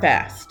dark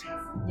fast.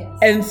 Yes.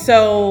 And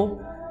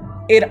so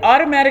it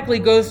automatically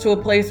goes to a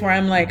place where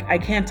I'm like, I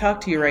can't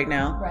talk to you right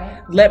now.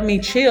 Right. Let me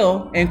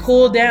chill and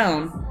cool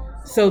down.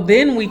 So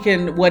then we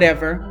can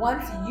whatever.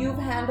 Once you've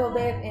handled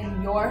it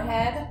in your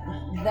head,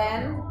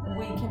 then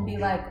we can be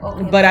like,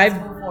 okay, but let's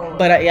move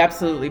forward.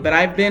 Absolutely. But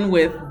I've been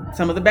with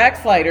some of the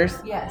backsliders.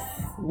 Yes.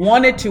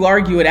 Wanted to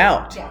argue it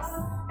out. Yes.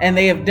 And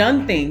they have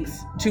done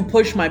things to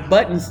push my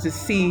buttons to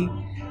see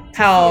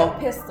how a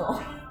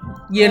pistol.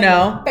 You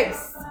know.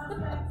 Face.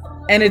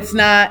 And it's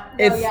not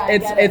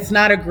it's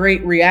not a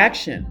great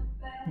reaction.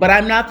 But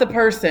I'm not the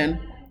person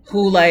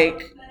who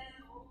like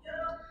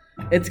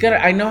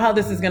I know how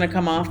this is gonna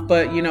come off,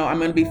 but you know, I'm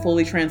gonna be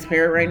fully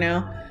transparent right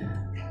now.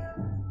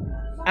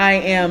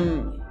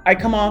 I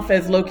come off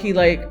as low-key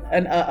like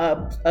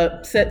a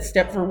upset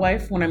Stepford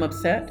wife when I'm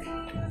upset.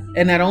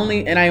 And I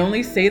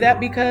only say that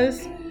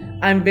because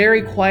I'm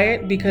very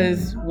quiet,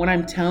 because when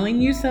I'm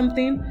telling you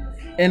something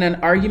in an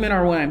argument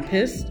or when I'm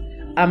pissed,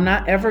 I'm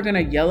not ever going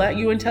to yell at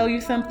you and tell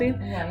you something.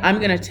 Right. I'm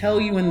going to tell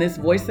you in this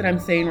voice that I'm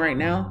saying right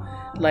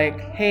now,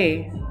 like,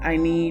 hey, I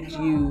need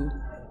you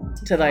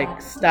to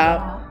like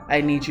stop.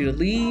 I need you to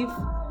leave.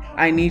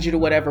 I need you to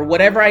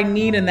whatever I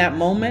need in that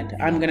moment,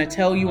 I'm going to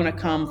tell you in a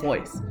calm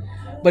voice.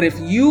 But if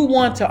you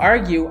want to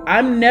argue,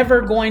 I'm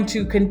never going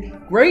to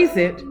raise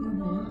it.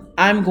 Mm-hmm.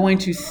 I'm going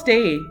to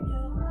stay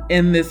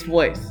in this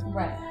voice.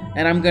 Right.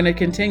 And I'm going to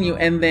continue.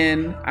 And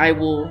then I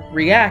will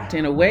react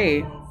in a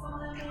way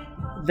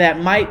that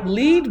might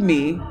lead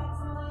me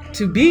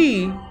to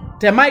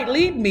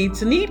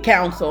need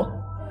counsel.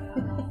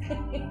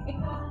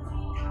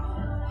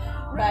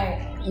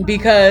 Right.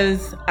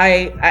 Because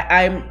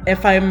I'm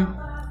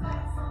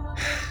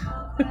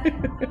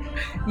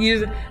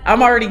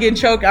already getting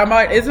choked.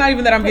 It's not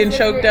even that I'm getting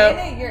choked up.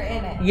 You're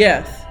in it.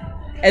 Yes.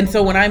 And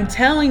so when I'm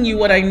telling you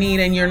what I need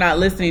and you're not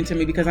listening to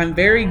me, because I'm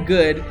very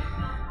good,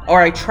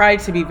 or I try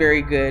to be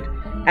very good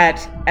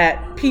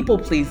at people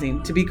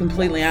pleasing, to be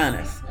completely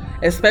honest,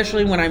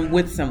 especially when I'm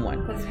with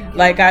someone.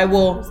 Like I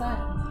will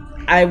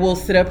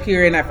sit up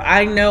here, and if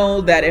I know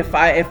that if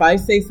I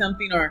say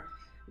something or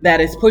that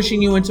is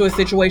pushing you into a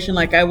situation,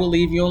 like I will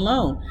leave you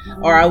alone,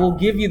 or I will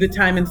give you the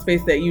time and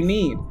space that you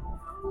need.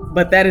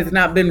 But that has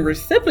not been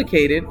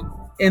reciprocated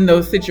in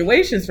those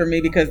situations for me,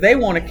 because they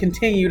want to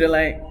continue to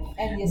like,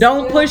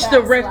 don't push the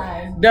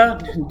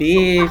don't,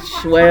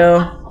 bitch.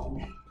 Well,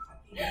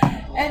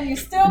 and you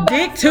still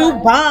dick to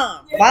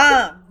bomb.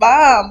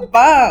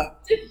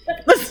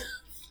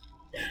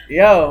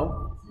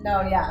 Yo.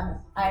 No, yeah,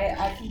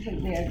 I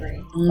completely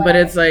agree. But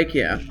it's like,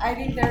 yeah. I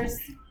think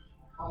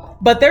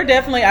But I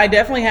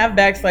definitely have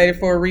backslided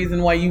for a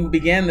reason why you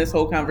began this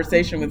whole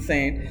conversation with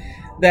saying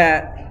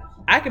that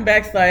I can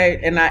backslide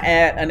and not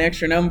add an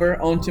extra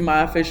number onto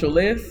my official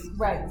list.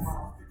 Right.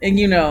 And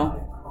you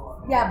know.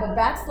 Yeah, but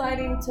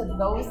backsliding to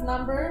those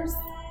numbers,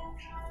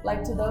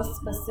 like to those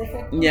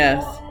specific people,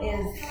 yes,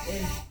 is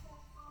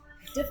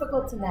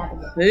difficult to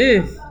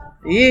navigate.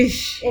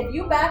 Ish. If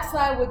you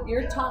backslide with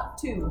your top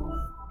two,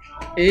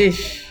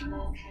 it's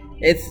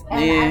I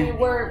mean,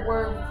 we're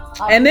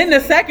and then the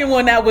second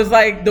one, that was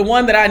like the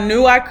one that I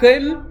knew I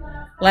couldn't.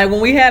 Like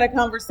when we had a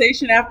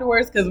conversation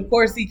afterwards, because of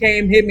course he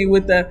hit me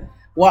with the,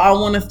 well, I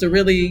want us to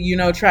really, you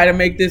know, try to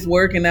make this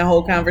work in that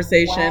whole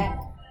conversation. Whack.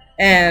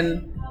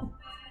 And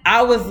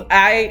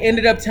I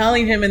ended up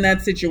telling him in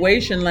that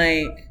situation,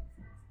 like,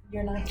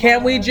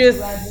 can't we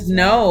just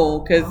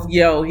no? Because he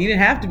didn't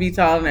have to be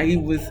tall enough.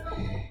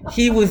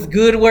 He was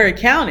good where it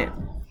counted,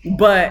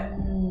 but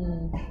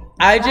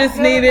I just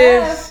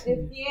needed.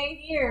 If he ain't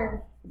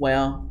here,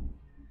 well,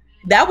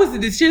 that was the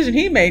decision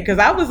he made, because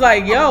I was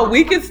like, yo,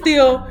 we could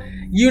still,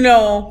 you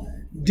know,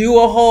 do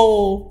a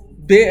whole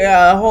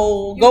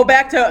go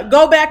back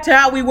to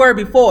how we were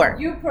before.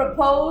 You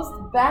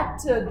proposed back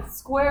to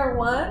square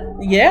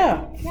one?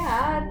 Yeah.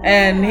 God.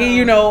 And he,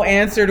 you know,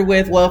 answered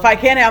with, well, if I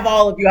can't have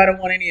all of you, I don't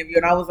want any of you.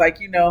 And I was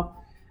like, you know,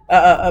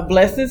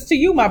 blessings to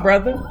you, my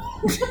brother.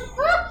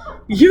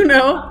 You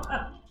know,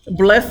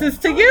 blessings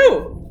to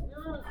you.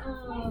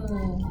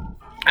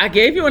 I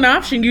gave you an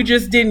option. You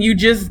just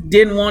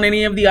didn't want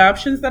any of the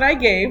options that I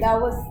gave. That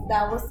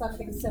was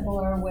something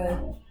similar with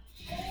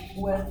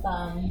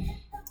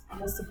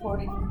the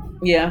supporting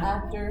Yeah.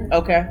 actor.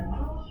 Okay.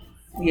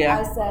 I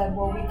Yeah. said,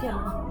 well, we can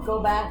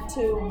go back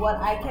to what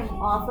I can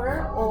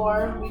offer,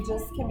 or we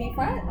just can be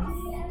friends.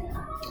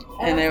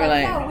 And they it's were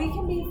like, yeah, we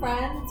can be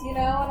friends, you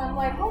know. And I'm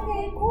like,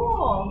 okay,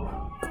 cool.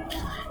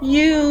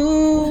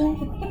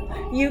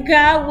 you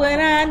got what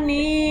I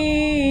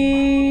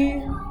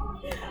need.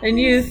 And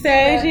you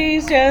say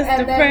she's just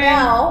and a then friend.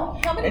 now,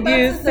 how many And months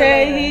you is it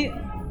say later?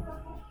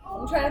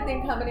 I'm trying to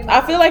think how many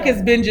months. I feel like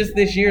it's been just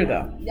this year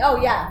though. Oh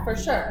yeah, for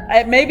sure.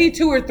 Maybe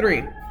 2 or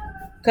 3.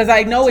 Because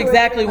I know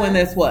exactly when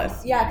this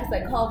was. Yeah, because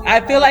I called you.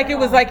 I feel like it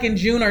was like in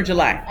June or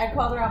July. I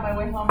called her on my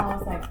way home. I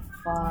was like,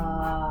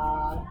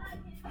 fuck.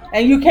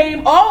 And you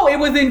came, oh, it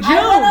was in June.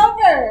 I went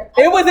over.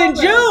 It was in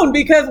June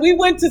because we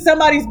went to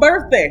somebody's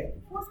birthday.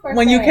 Whose birthday?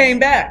 When you came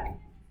back.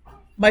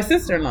 My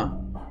sister-in-law.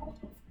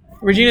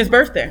 Regina's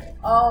birthday.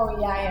 Oh,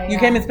 yeah. You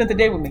came and spent the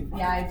day with me.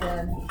 Yeah, I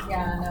did.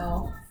 Yeah, I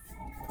know.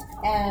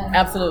 And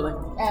absolutely.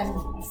 And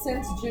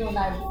since June,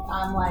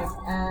 I'm like,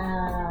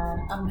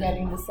 I'm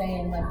getting the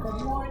same, like,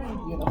 good morning,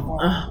 beautiful.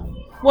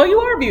 Well, you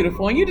are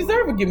beautiful, and you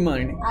deserve a good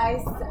morning.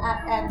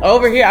 And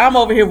I'm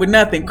over here with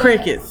nothing.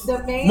 Crickets.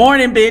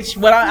 Morning, bitch.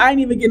 Well, I ain't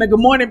even getting a good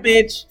morning,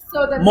 bitch.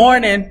 So the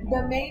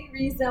main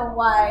reason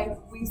why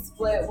we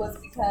split was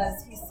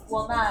because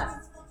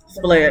not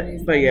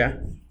split, but yeah.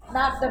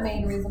 Not the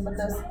main reason, but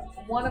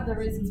one of the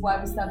reasons why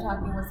we stopped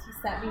talking was he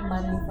sent me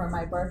money for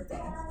my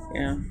birthday.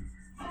 Yeah.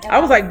 I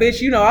was like,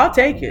 bitch, I'll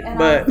take it.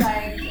 But I was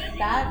like,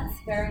 that's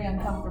very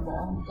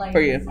uncomfortable. Like,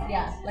 for you.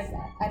 Yeah, like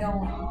I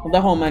don't.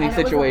 The whole money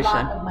situation. It was a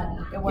lot of money.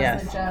 It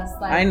wasn't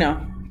just like. I know.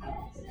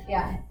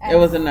 Yeah. It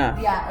was enough.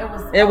 Yeah, it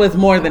was. It was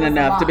more than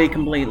enough, to be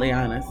completely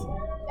honest.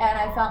 And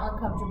I felt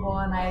uncomfortable,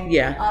 and I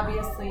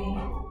obviously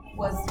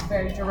was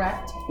very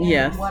direct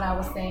in what I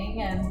was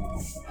saying, and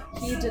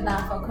he did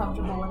not feel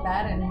comfortable with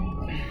that, and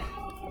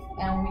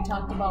we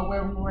talked about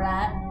where we were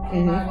at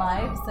in our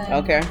lives,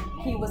 and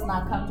he was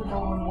not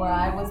comfortable with where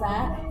I was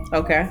at.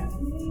 Okay.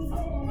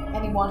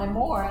 And he wanted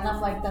more, and I'm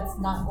like, that's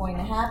not going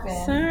to happen.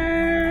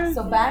 Sir.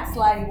 So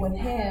backsliding with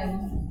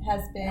him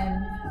has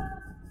been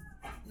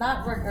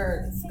not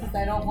regrets, because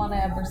I don't want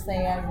to ever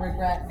say I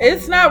regret.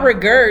 It's not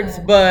regrets,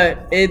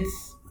 but it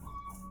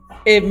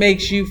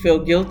makes you feel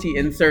guilty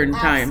in certain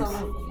times.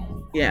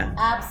 Yeah.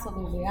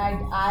 Absolutely.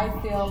 I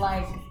feel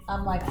like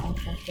I'm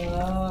fucked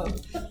up.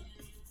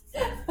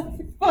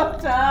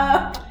 Fucked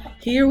up.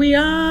 Here we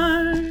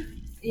are.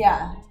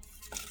 Yeah.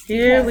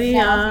 Here we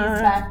are.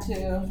 He's back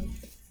to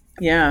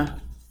in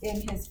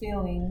his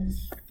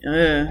feelings.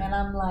 And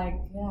I'm like,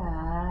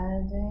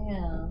 God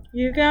damn.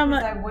 You got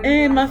my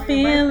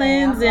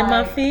feelings,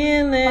 my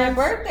feelings. My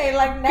birthday,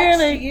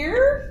 next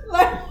year?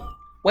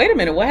 Wait a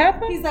minute, what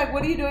happened? He's like,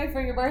 what are you doing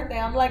for your birthday?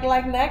 I'm like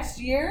next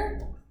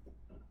year?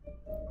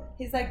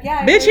 He's like,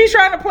 yeah. Bitch, he's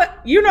trying to play.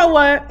 You know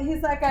what?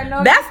 He's like, I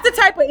know. That's the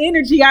type of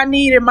energy I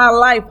need in my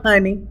life,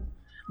 honey.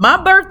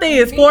 My birthday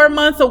is 4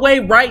 months away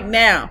right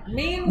now.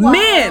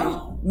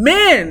 Meanwhile.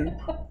 Men,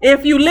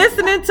 if you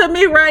listening to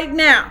me right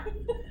now,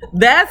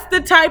 that's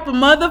the type of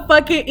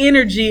motherfucking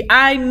energy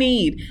I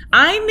need.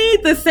 I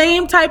need the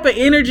same type of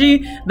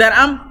energy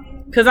that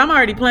because I'm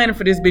already planning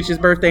for this bitch's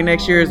birthday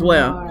next year as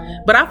well.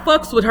 But I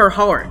fucks with her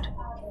hard.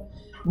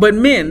 But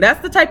men,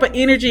 that's the type of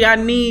energy I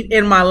need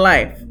in my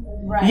life.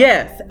 Right.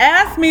 Yes.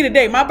 Ask me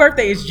today. My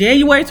birthday is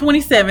January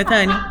 27th,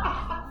 honey.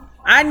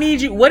 I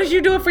need you. What is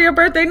you doing for your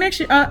birthday next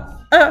year?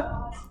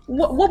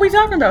 What we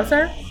talking about,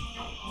 sir?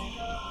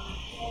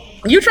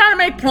 You trying to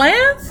make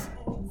plans?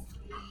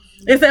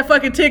 It's that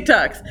fucking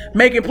TikToks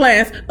making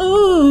plans.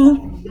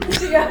 Ooh.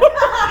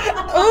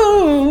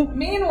 Ooh.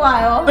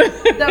 Meanwhile,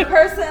 the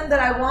person that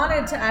I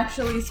wanted to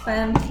actually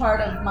spend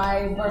part of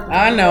my birthday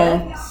I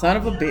know. With, son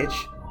of a bitch.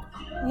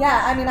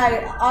 Yeah, I mean,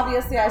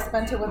 I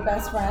spent it with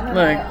best friend, and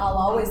I'll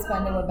always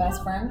spend it with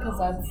best friend because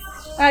that's.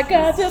 I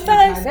got this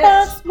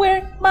icebox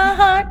where my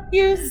heart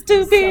used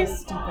to be. So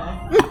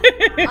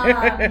stupid.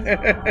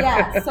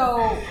 Yeah,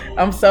 so.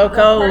 I'm so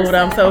cold.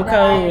 I'm so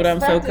cold. I'm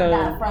so cold.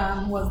 That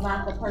from was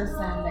not the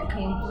person that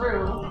came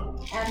through,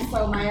 and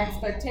so my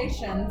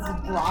expectations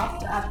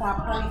dropped at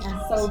that point, and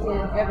so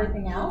did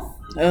everything else.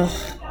 Ugh.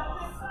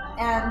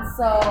 And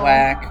so.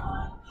 Whack.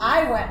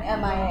 I went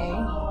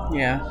MIA.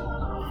 Yeah.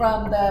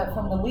 From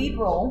the lead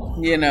role,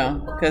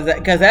 because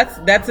that's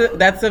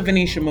a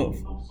Venetia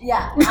move.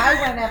 Yeah, I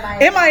went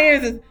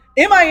MIA.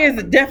 MIA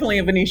is definitely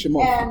a Venetia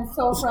move. And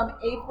so from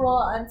April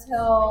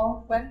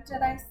until when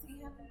did I see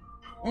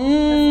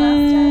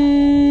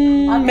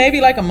him?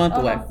 Maybe like a month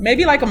away.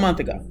 Maybe like a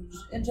month ago.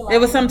 In July. It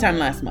was sometime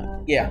last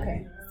month. Yeah.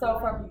 Okay. So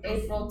from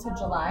April to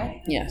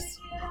July. Yes.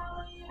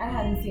 I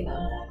hadn't seen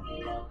him.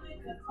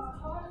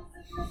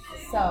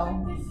 So.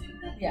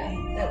 Yeah,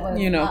 it was.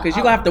 Because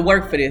you're going to have to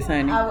work for this,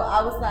 honey.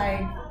 I was like,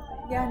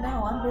 yeah,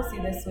 no, I'm busy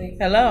this week.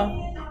 Hello.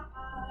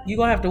 You're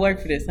going to have to work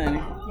for this, honey.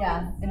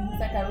 Yeah. And he's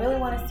like, I really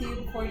want to see you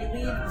before you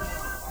leave.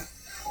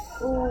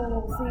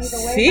 Ooh, see the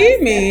way see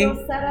my me.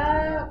 schedule's set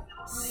up.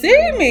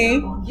 See me.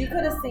 You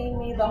could have seen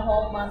me the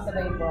whole month of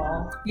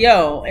April.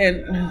 Yo,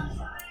 and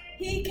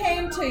He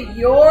came to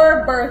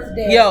your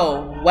birthday.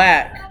 Yo,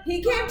 whack.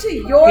 He came to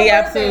your He birthday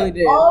absolutely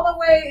did. all the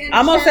way in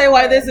I'm gonna say Chandler.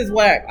 why this is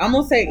whack. I'm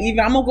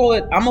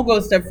gonna go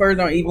a step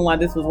further on even why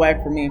this was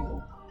whack for me.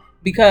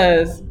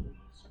 Because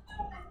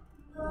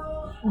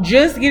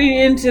just getting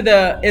into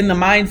in the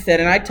mindset,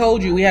 and I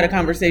told you we had a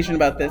conversation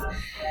about this.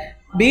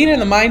 Being in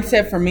the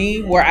mindset for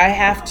me where I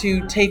have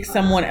to take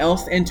someone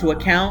else into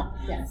account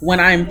when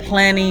I'm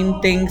planning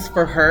things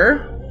for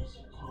her,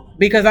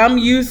 because I'm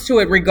used to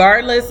it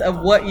regardless of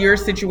what your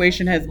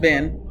situation has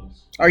been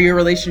or your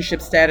relationship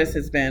status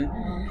has been.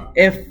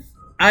 If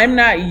I'm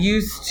not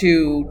used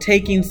to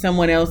taking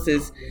someone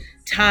else's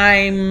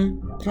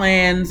time,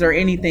 plans, or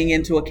anything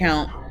into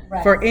account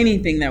for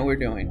anything that we're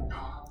doing.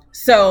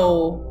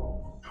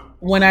 So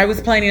when I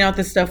was planning out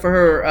this stuff for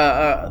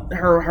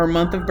her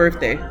month of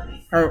birthday,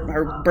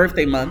 her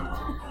birthday month,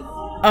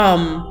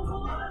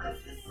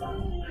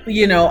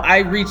 I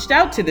reached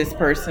out to this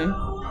person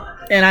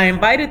and I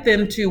invited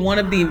them to one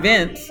of the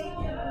events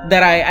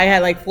that I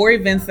had like 4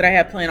 events that I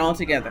had planned all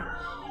together.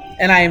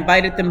 And I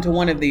invited them to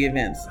one of the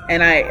events.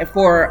 And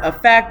for a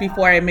fact,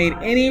 before I made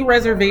any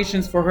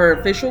reservations for her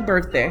official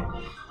birthday,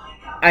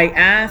 I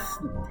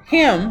asked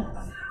him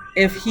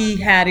if he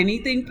had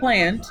anything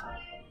planned,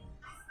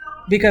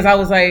 because I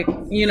was like,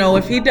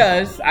 if he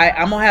does,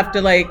 I'm gonna have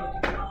to like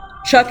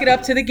chuck it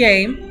up to the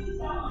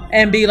game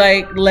and be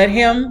like, let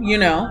him,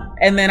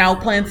 and then I'll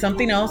plan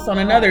something else on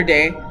another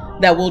day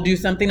that we'll do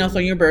something else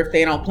on your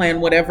birthday, and I'll plan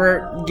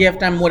whatever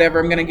gift I'm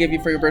gonna give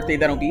you for your birthday.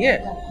 That'll be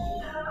it.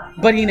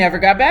 But he never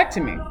got back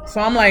to me.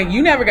 So I'm like,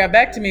 you never got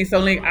back to me. So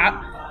like,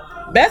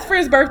 best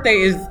friend's birthday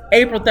is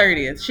April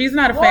 30th. She's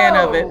not a fan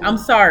of it. I'm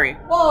sorry.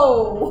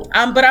 Whoa.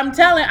 But I'm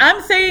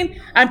saying,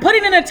 I'm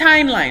putting in a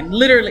timeline.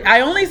 Literally, I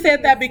only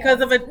said that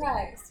because of it.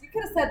 Christ. You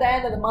could have said the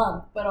end of the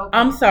month, but okay.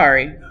 I'm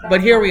sorry,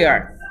 but here we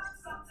are.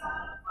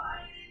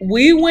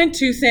 We went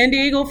to San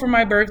Diego for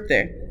my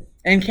birthday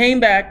and came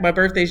back. My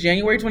birthday's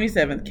January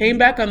 27th. Came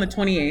back on the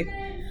 28th.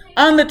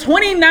 On the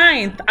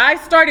 29th, I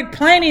started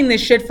planning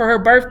this shit for her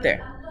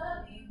birthday.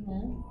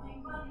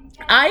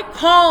 I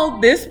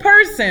called this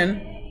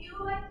person.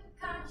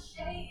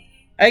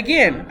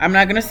 Again, I'm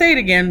not going to say it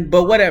again,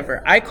 but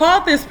whatever. I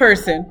called this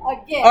person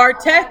or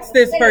text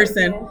this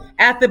person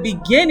at the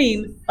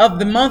beginning of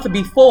the month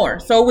before.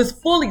 So it was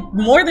fully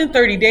more than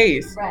 30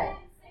 days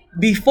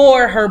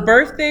before her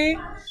birthday,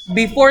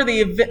 before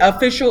the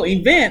official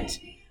event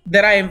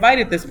that I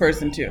invited this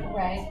person to.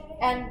 Right.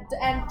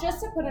 And just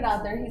to put it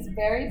out there, he's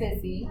very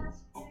busy.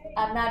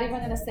 I'm not even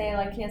going to say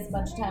like he has a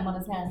bunch of time on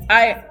his hands.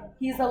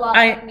 He's a lot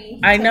like me.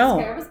 He takes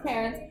care of his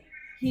parents.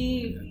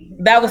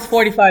 That was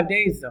 45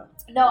 days though.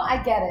 No,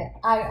 I get it.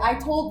 I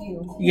told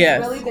you he's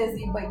really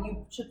busy, but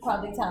you should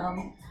probably tell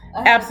him.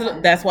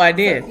 Absolutely. That's why I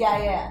did. So,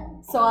 yeah.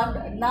 So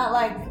I'm not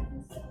like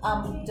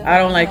I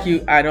don't like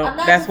you. I don't.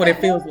 That's what it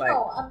feels like.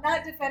 No, I'm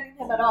not defending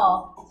him at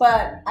all.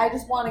 But I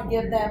just want to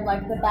give them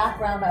like the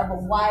background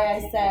of why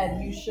I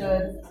said you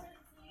should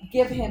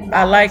give him that.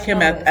 I like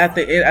him at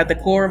the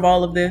core of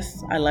all of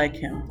this. I like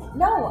him.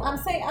 No, I'm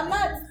not saying.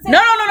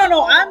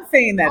 No. I'm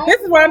saying that.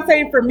 This is what I'm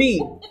saying for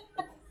me.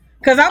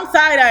 Because I'm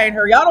side-eyeing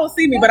her. Y'all don't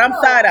see me, but I'm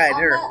side-eyeing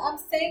her. I'm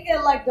saying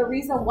it like the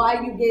reason why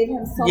you gave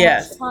him so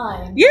much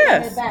time in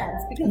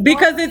advance.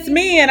 Because it's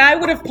me, and I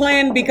would have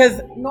planned,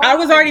 because I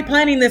was already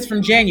planning this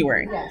from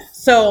January. Yes.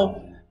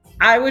 So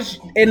I was,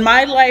 in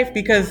my life,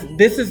 because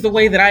this is the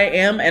way that I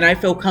am, and I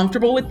feel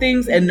comfortable with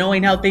things and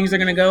knowing how things are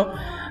going to go,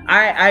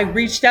 I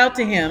reached out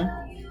to him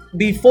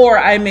before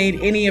I made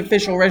any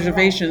official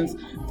reservations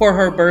for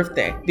her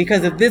birthday,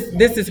 because of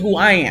this is who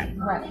I am.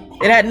 Right.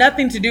 It had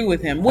nothing to do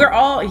with him. We're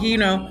all,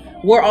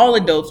 we're all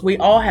adults. We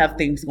all have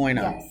things going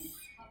on. Yes.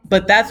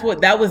 But that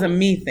was a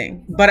me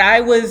thing. But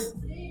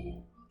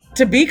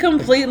to be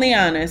completely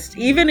honest,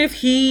 even if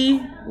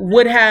he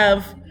would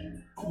have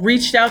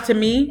reached out to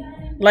me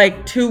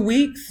like 2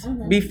 weeks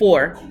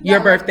before your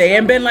birthday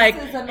and been like,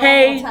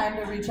 hey,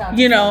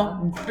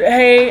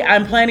 hey,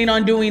 I'm planning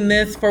on doing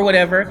this for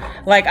whatever.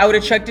 Like, I would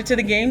have chucked it to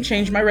the game,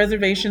 changed my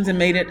reservations, and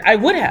made it. I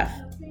would have.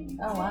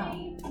 Oh,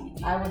 wow.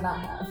 I would not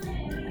have.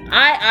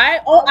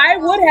 I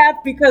would have,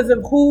 because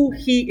of who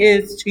he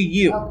is to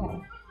you. Okay.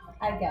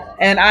 I get it.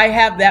 And I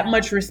have that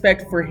much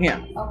respect for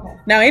him. Okay.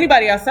 Now,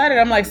 anybody outside it,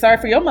 I'm like, sorry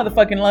for your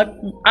motherfucking luck.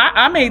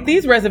 I made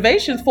these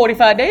reservations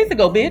 45 days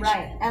ago, bitch.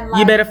 Right. And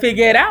you better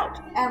figure it out.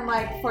 And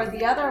like for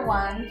the other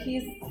one,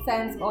 he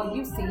sends me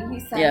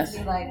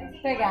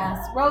like big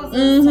ass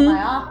roses to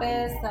my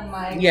office, and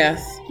like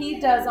he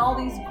does all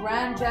these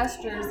grand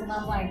gestures, and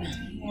I'm like,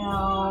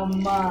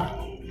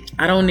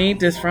 I don't need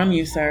this from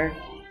you, sir.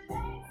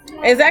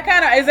 Is that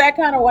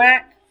kind of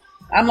whack?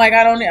 I'm like,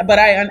 I don't, but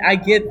I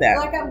get that.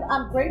 Like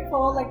I'm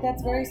grateful, like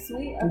that's very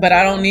sweet. But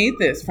I don't need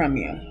this from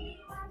you.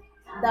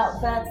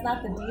 That's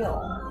not the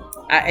deal.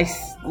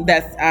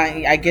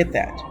 I get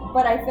that.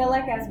 But I feel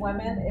like as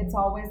women, it's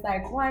always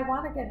like, well, I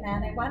want a good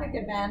man,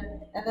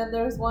 and then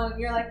there's one,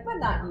 you're like, but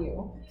not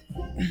you.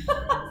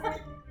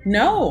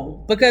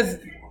 No, because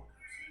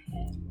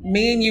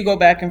me and you go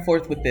back and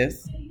forth with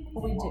this.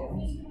 We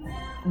do.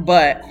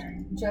 But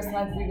Just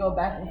like we go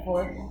back and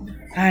forth.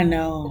 I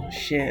know,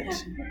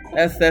 shit.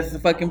 That's the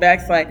fucking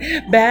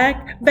backslide.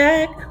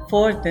 Back,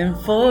 forth and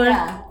forth.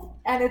 Yeah,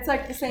 and it's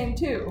like the same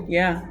too.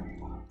 Yeah.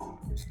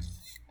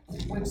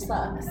 Which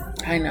sucks.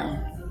 I know.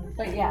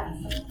 But yeah.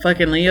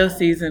 Fucking Leo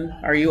season.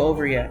 Are you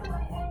over yet?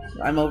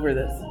 I'm over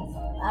this.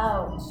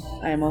 Ouch.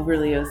 I am over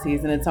Leo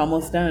season. It's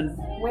almost done.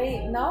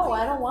 Wait, no,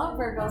 I don't want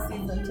Virgo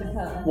season to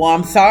come. Well,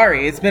 I'm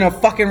sorry. It's been a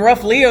fucking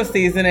rough Leo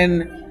season,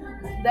 and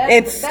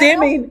it's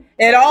stemming.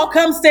 It all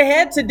comes to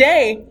head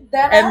today.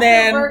 And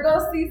then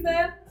Virgo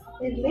season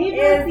is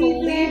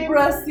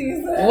Libra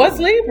season. What's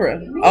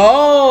Libra?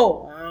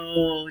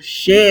 Oh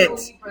shit.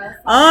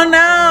 Oh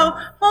no.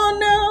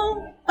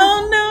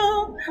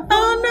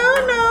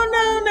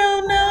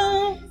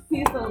 No.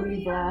 He's a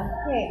Libra.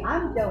 Hey,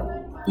 I'm dope.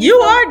 You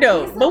are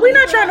dope, but we're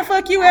not trying to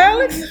fuck you,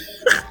 Alex.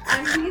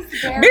 And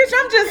he's very, bitch,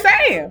 I'm just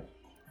saying.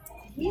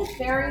 He's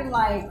very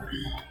like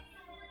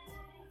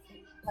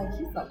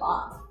he's a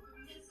lot.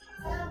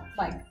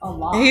 Like a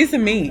lot. He's a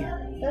me.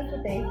 That's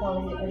what they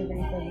call it.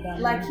 Everybody says about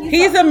him. Like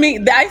he's a me.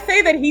 I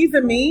say that he's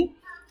a me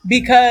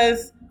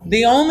because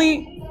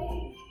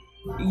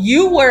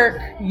you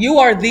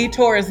are the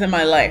Taurus in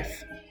my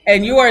life.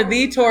 And you are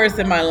the Taurus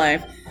in my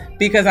life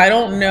because I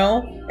don't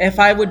know if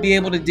I would be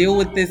able to deal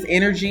with this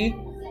energy,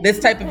 this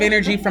type of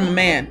energy from a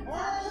man.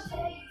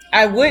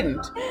 I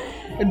wouldn't.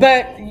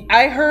 But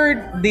I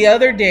heard the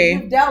other day.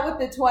 You've dealt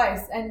with it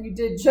twice and you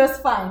did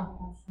just fine.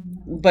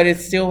 But it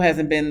still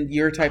hasn't been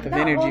your type of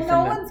energy from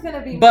them. One's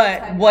gonna be.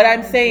 But what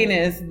I'm saying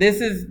is, this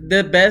is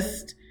the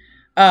best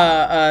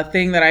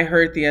thing that I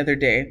heard the other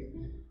day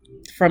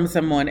from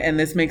someone, and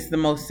this makes the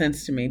most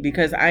sense to me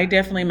because I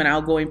definitely am an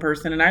outgoing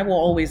person, and I will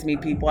always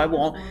meet people.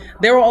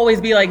 There will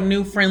always be like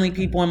new friendly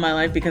people in my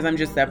life because I'm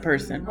just that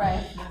person.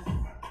 Right.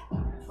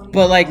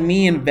 But like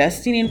me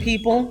investing in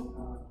people,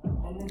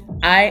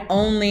 I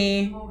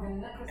only,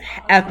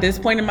 at this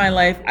point in my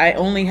life, I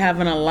only have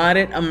an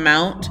allotted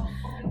amount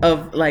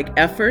of like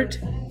effort,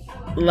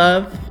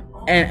 love,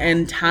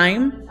 and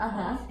time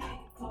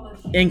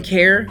and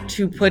care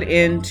to put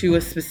into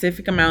a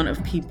specific amount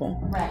of people.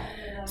 Right.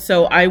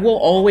 So I will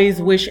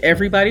always wish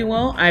everybody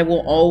well. I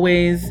will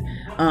always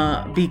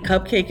be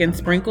cupcake and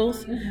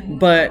sprinkles,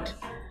 but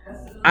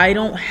I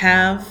don't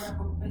have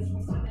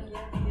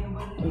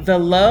the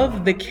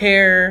love, the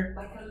care,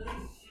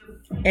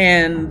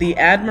 and the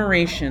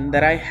admiration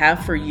that I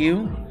have for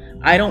you.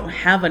 I don't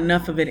have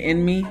enough of it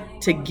in me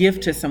to give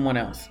to someone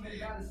else.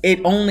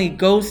 It only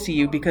goes to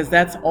you because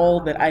that's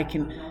all that I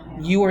can.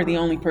 You are the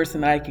only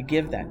person that I could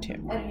give that to.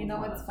 And you know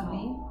what's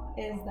funny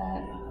is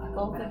that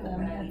both of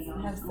them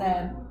have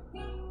said,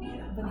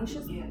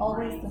 Venetia's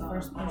always the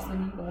first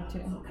person you go to.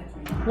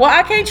 Well,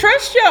 I can't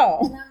trust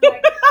y'all. And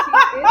I'm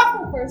like, she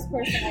is the first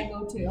person I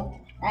go to.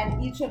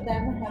 And each of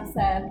them have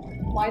said,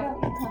 why don't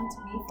you come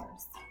to me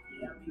first?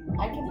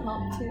 I can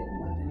help too.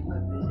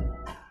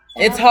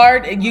 And it's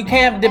hard. You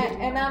can't.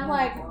 And I'm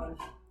like,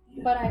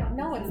 but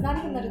no, it's not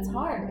even that it's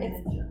hard. It's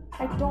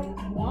I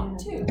don't want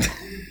to.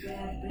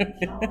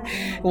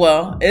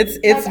 Well, it's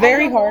like,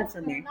 very hard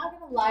for me. I'm not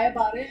gonna lie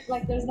about it.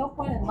 Like, there's no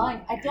point in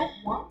lying. I don't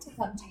want to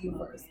come to you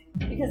first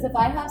because if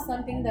I have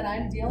something that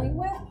I'm dealing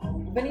with,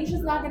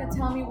 Venetia's not gonna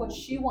tell me what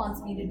she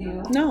wants me to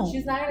do. No.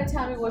 She's not gonna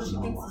tell me what she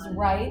thinks is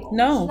right.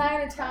 No. She's not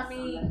gonna tell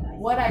me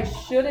what I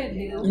shouldn't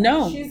do.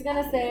 No. She's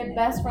gonna say,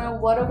 best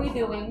friend, what are we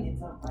doing?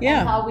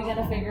 Yeah. And how are we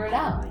gonna figure it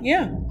out?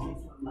 Yeah.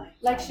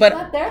 Like, she's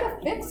not there to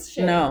fix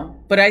shit. No,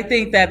 but I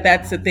think that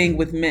that's the thing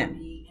with men.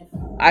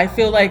 I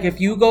feel like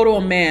if you go to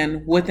a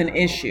man with an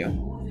issue,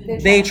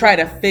 they try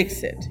to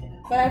fix it.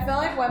 But I feel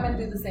like women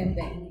do the same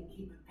thing.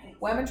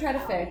 Women try to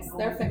fix.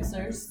 They're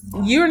fixers.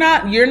 You're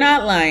not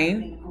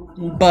lying,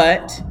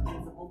 but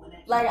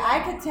like I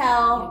could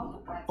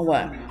tell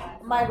what?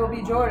 Michael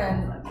B.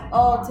 Jordan,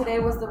 oh, today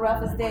was the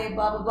roughest day,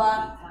 blah blah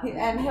blah,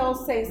 and he'll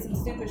say some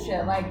stupid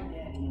shit like,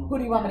 who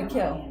do you want me to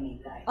kill?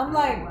 I'm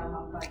like,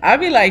 I'd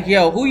be like,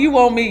 yo, who you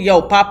want me?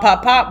 Yo, pop,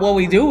 what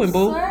we doing,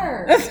 boo?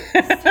 Sir.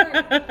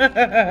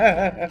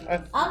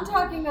 I'm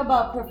talking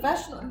about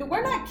professional.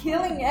 We're not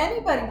killing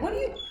anybody. What do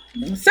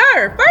you...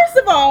 Sir, first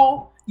of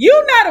all,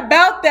 you not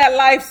about that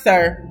life,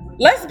 sir.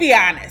 Let's be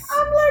honest.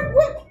 I'm like,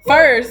 what?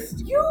 First.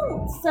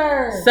 You,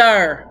 sir.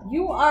 Sir.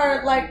 You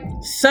are like...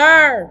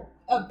 Sir.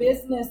 A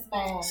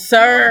businessman.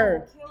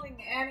 Sir. Killing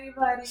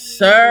anybody.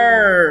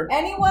 Sir.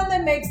 Anyone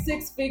that makes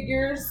six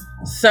figures.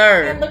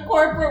 Sir. In the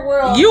corporate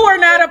world. You are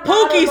not a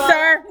pookie,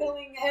 sir.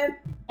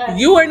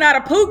 You are not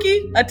a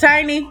pookie, a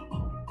tiny,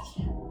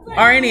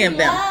 or any of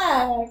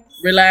them.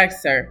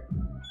 Relax, sir.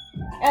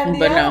 And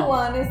the other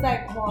one is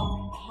like,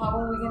 well, how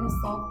are we going to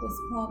solve this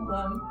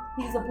problem?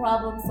 He's a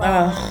problem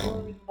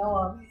solver. We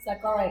know him. He's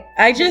like, all right.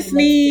 I just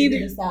need.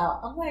 This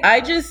out. I'm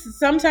like,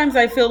 sometimes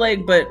I feel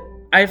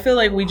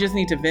like we just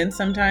need to vent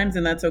sometimes,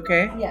 and that's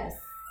okay. Yes.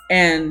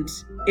 And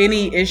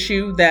any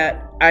issue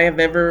that I have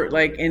ever,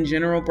 like, in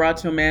general brought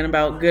to a man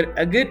about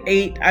a good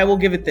 8, I will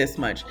give it this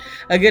much.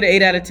 A good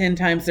 8 out of 10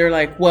 times they're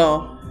like,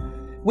 well,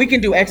 we can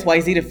do X, Y,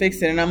 Z to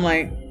fix it. And I'm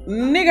like,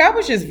 nigga, I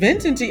was just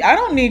venting to you. I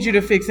don't need you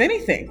to fix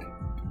anything.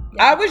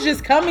 Yeah. I was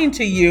just coming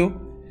to you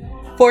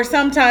for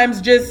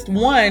sometimes just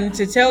one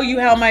to tell you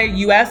how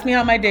you asked me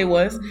how my day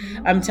was.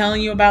 I'm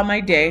telling you about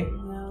my day,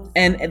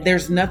 and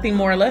there's nothing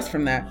more or less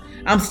from that.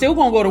 I'm still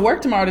gonna go to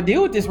work tomorrow to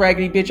deal with this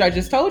raggedy bitch I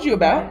just told you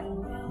about.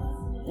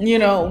 You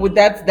know, with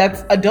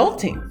that's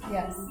adulting.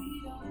 Yes.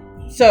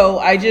 So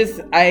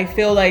I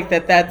feel like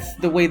that's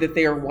the way that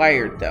they are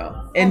wired,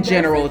 though, in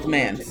general with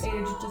men.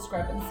 Age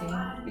discrepancy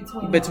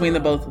between the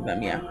both of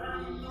them, yeah.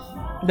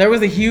 There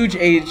was a huge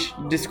age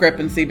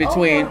discrepancy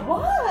between.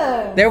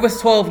 What? There was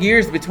 12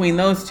 years between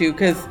those two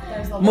because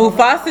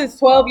Mufasa is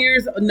 12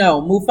 years. No,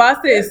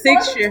 Mufasa is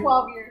 6 years.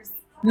 12 years.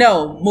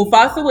 No,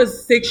 Mufasa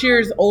was 6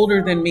 years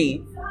older than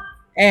me,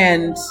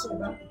 and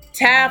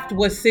Taft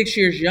was 6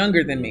 years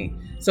younger than me.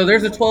 So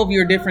there's a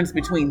 12-year difference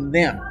between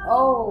them.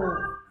 Oh,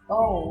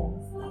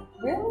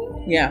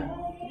 really? Yeah.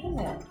 Damn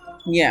it.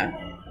 Yeah.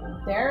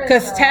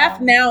 Because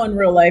Taft now in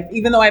real life,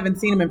 even though I haven't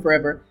seen him in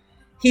forever,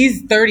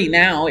 he's 30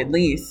 now at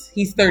least.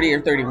 He's 30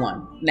 or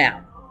 31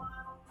 now.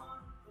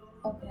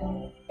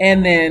 Okay.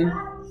 And then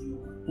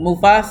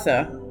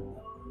Mufasa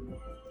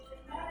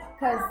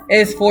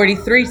is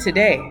 43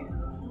 today.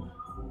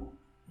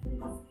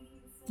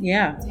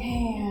 Yeah.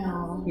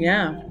 Damn.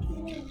 Yeah.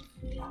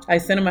 I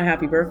sent him a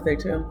happy birthday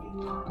too.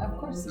 Of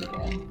course you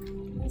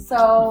did.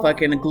 So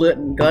fucking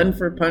glutton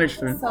for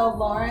punishment. So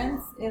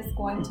Lawrence is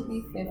going to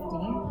be 50.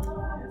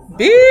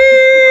 Bitch.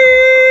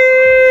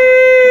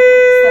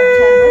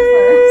 September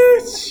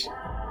 1st.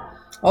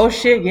 Oh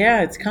shit,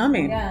 yeah, it's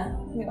coming. Yeah,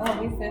 he'll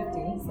be 50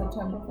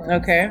 September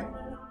 1st. Okay.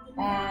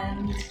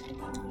 And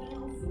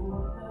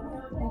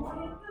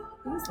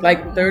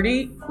like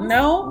 30?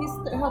 No?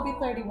 He'll be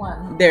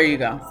 31. There you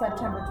go.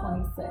 September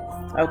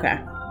 26th. Okay.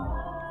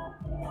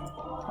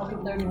 He'll be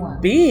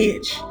 31.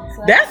 Bitch.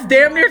 So that's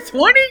damn near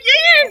 20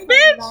 years,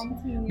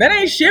 bitch. That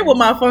ain't shit with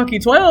my funky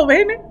 12,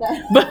 ain't it?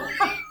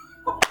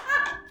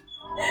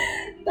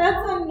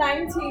 That's a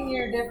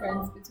 19-year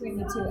difference between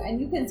the two, and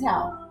you can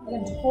tell. You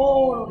can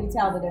totally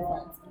tell the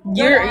difference.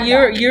 You're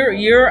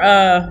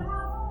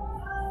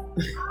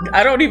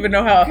I don't even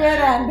know how. Good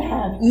and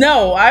bad.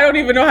 No, I don't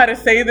even know how to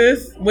say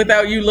this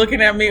without you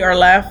looking at me or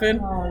laughing.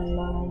 Oh,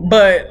 no.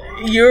 But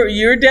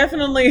you're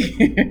definitely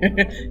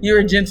you're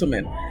a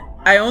gentleman.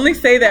 I only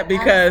say that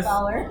because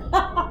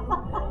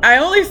I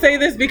only say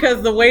this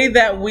because the way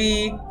that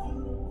we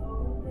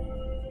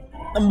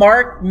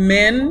mark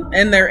men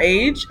and their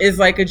age is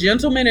like a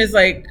gentleman is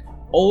like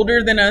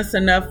older than us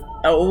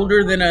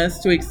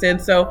to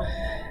extend. So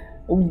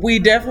we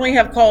definitely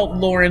have called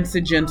Lawrence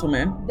a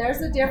gentleman.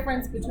 There's a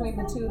difference between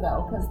the two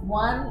though, because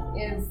one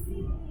is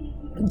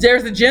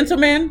there's a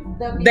gentleman,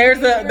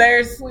 there's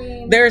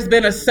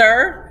been a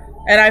sir,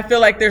 and I feel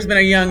like there's been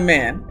a young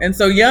man. And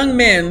so young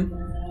men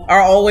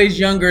are always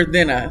younger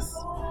than us.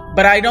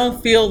 But I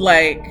feel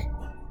like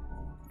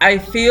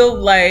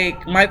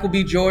Michael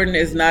B. Jordan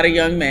is not a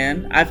young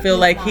man. I feel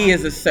like he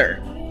is a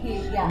sir.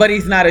 But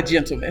he's not a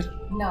gentleman.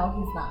 No,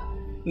 he's not.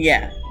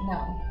 Yeah.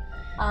 No.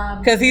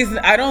 Because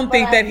I don't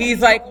think that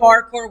he's like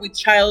hardcore with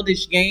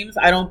childish games.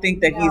 I don't think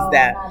that he's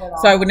that.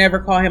 So I would never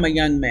call him a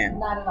young man.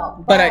 Not at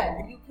all. But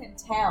you can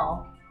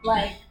tell.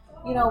 Like,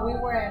 we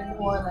were in New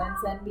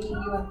Orleans and me,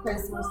 you, and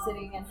Chris were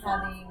sitting and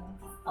having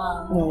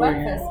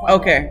breakfast.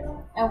 Okay.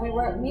 And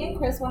me and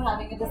Chris were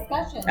having a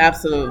discussion.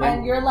 Absolutely.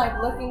 And you're like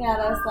looking at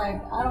us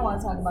like, I don't want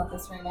to talk about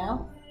this right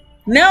now.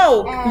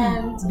 No.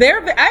 And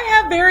I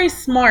have very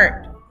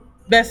smart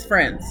best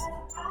friends.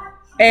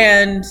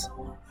 And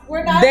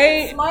we're not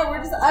smart. We're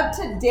just up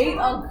to date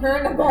on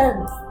current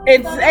events.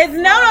 It's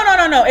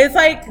no. It's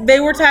like they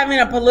were having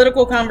a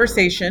political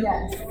conversation.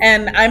 Yes.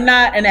 And I'm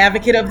not an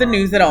advocate of the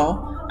news at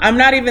all. I'm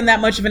not even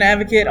that much of an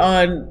advocate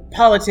on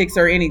politics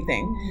or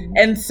anything. Mm-hmm.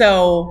 And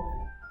so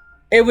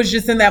it was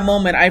just in that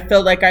moment, I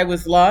felt like I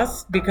was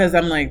lost because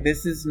I'm like,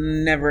 this is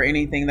never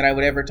anything that I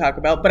would ever talk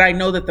about. But I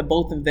know that the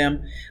both of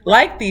them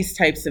like these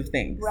types of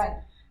things. Right.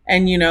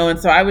 And, and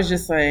so I was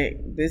just like,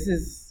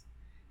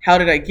 how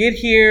did I get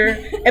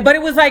here? But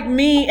it was like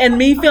me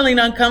feeling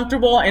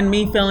uncomfortable and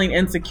me feeling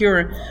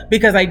insecure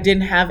because I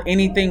didn't have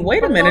anything.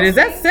 Wait a minute, is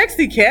that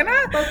sexy? Can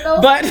I? But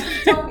those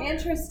don't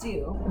interest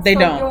you. They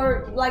don't.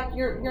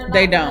 You're not.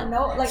 They don't.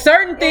 Know, like,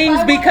 certain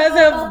things because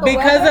of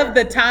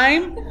the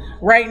time.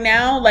 Right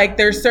now, like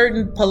there's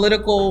certain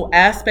political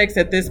aspects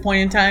at this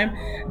point in time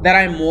that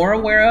I'm more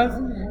aware of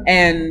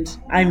and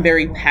I'm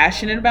very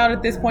passionate about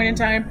at this point in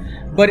time.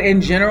 But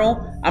in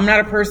general, I'm not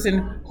a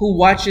person who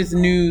watches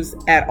news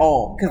at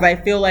all because I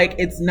feel like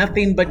it's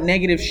nothing but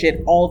negative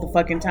shit all the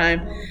fucking time.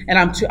 And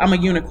I'm a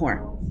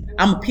unicorn.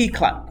 I'm a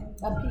peacock.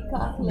 A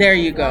peacock. There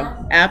you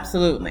go.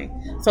 Absolutely.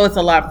 So it's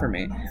a lot for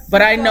me.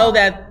 But I know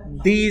that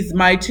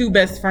my two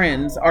best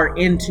friends are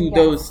into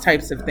those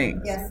types of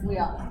things. Yes, we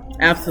are.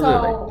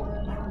 Absolutely. So,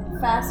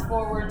 fast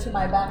forward to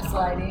my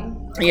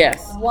backsliding.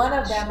 Yes. One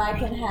of them I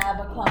can have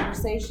a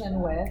conversation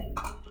with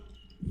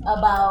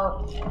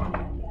about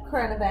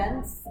current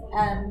events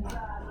and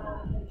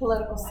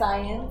political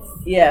science.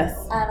 Yes.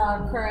 And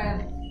our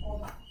current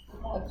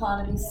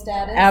economy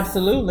status.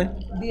 Absolutely.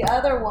 The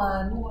other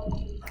one,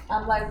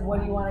 I'm like, what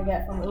do you want to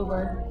get from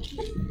Uber?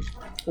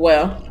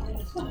 Well,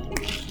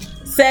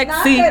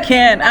 sexy not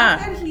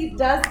that he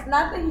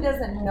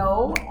doesn't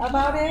know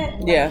about it.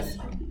 Yes.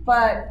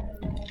 But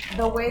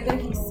the way that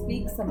he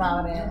speaks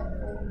about it,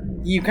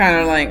 you kind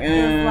of like,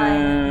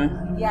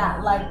 yeah,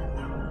 like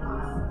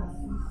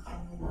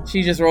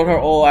she just rolled her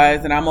old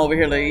eyes, and I'm over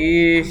here like,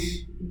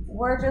 eesh.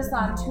 We're just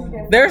on two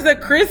different. There's a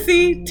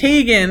Chrissy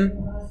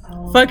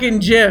Teigen fucking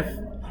GIF,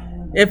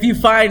 if you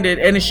find it,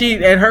 and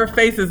her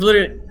face is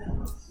literally.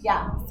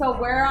 Yeah, so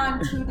we're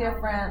on two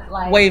different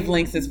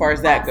wavelengths as far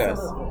as that goes.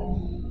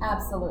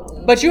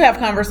 Absolutely. But you have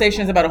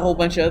conversations about a whole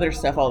bunch of other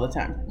stuff all the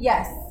time.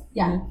 Yes,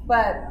 yeah,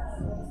 but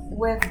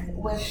with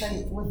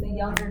the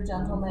younger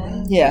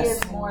gentleman, yes, he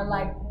is more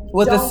like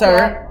with the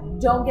sir.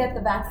 Don't get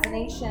the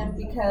vaccination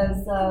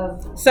because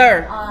of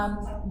sir.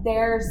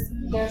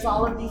 There's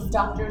all of these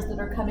doctors that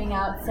are coming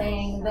out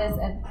saying this,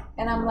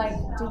 and I'm like,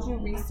 did you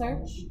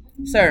research,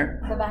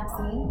 sir, the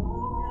vaccine?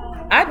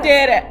 I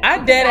dead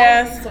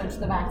ass.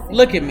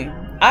 Look at me.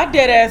 I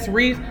dead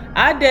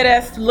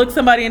ass looked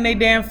somebody in their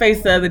damn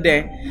face the other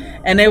day,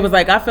 and they was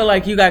like, I feel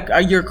like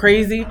you're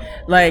crazy.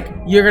 Like,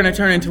 you're gonna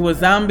turn into a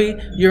zombie.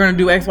 You're gonna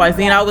do X, Y,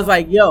 Z. And I was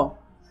like, yo,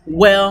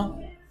 well,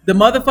 the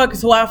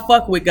motherfuckers who I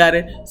fuck with got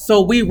it.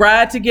 So we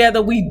ride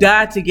together, we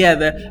die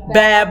together.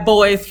 Bad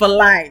boys for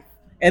life.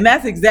 And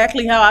that's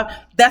exactly how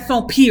that's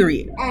on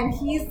period. And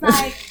he's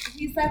like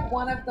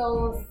one of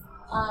those,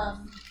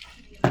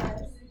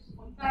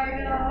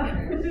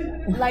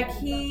 like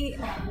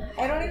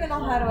I don't even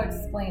know how to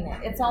explain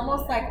it. It's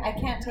almost like I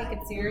can't take it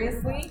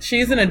seriously.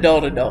 She's an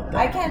adult though.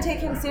 I can't take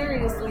him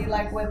seriously,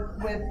 like with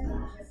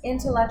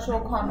intellectual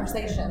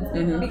conversations,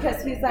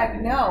 because he's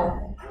like,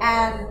 no,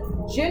 and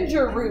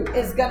ginger root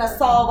is gonna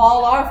solve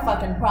all our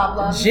fucking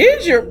problems.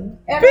 Ginger,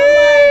 and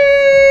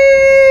bitch.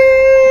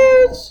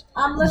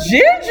 I'm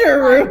listening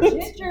ginger root.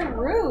 Ginger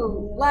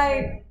root,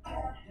 like.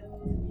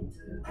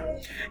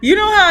 You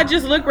know how I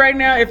just look right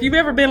now? If you've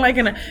ever been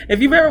if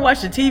you've ever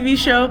watched a TV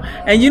show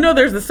and you know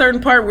there's a certain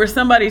part where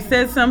somebody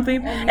says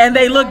something and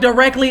they look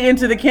directly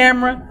into the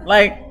camera,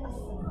 like,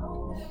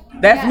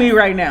 that's me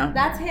right now.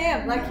 That's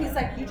him. Like, he's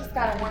like, you just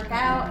gotta work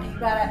out, you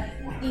gotta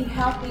eat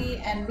healthy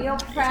and meal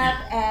prep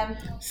and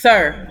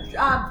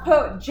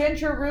put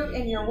ginger root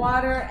in your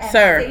water and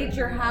sage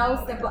your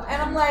house and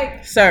I'm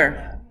like,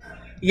 sir,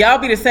 y'all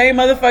be the same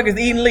motherfuckers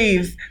eating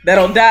leaves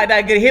that'll die,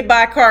 that get hit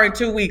by a car in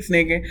 2 weeks,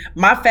 nigga.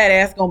 My fat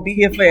ass gonna be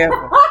here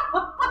forever.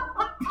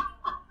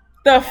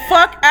 The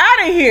fuck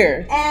out of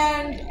here.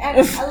 And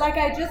like,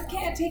 I just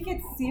can't take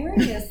it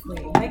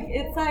seriously. Like,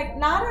 it's like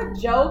not a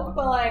joke,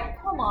 but like,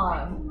 come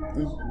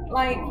on.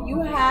 Like,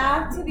 you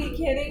have to be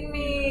kidding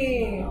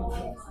me.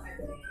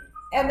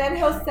 And then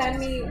he'll send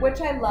me,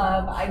 which I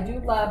love. I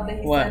do love that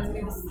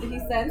he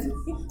sends me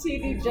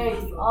TD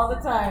Jakes all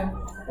the time,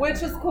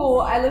 which is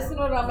cool. I listen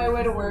to it on my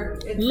way to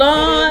work.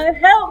 Lord,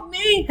 help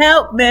me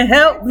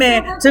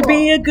to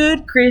be a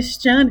good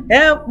Christian.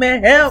 Help me.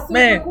 It's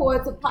super cool.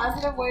 It's a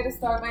positive way to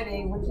start my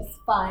day, which is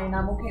fine.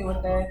 I'm okay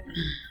with it.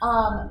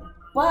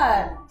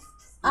 But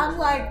I'm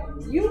like,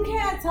 you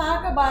can't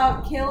talk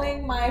about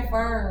killing my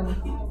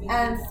firm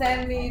and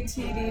send me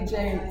TD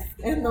Jakes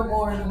in the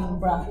morning,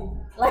 bro.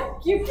 Like,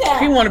 you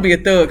can't. He want to be a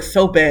thug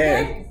so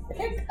bad.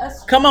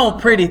 Come on,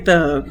 pretty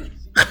thug.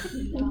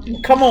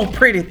 Come on,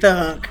 pretty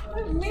thug.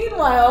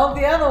 Meanwhile,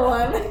 the other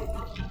one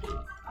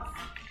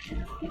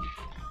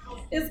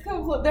is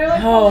complete. They're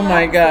like, oh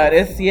my God,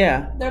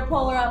 they're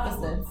polar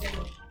opposites.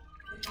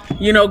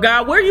 You know,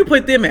 God, where you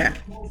put them at?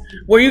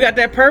 Where you got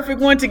that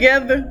perfect one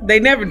together? They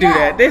never do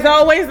that. There's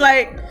always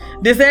like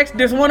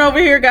this one over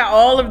here got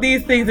all of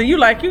these things, and you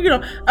like, you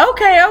know,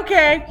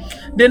 okay.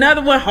 The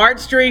other one,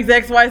 heartstrings,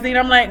 XYZ. And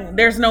I'm like,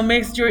 there's no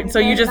mixture. So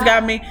you just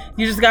got me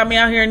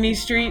out here in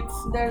these streets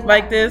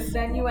like this.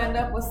 Then you end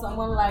up with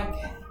someone like.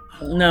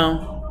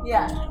 No.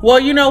 Yeah. Well,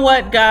 you know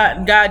what?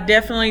 God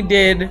definitely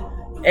did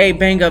a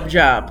bang up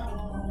job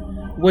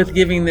with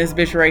giving this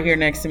bitch right here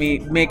next to me,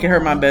 making her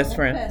my best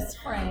friend.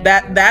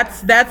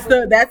 That's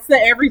the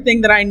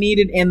everything that I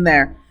needed in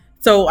there.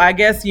 So I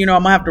guess, you know,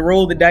 I'm gonna have to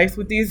roll the dice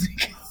with these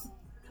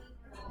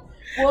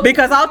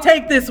because I'll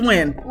take this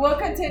win. We'll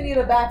continue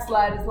to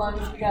backslide as long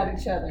as we got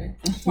each other.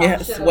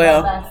 Yes,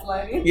 well,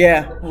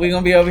 yeah, we're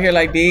gonna be over here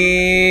like,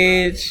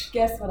 bitch.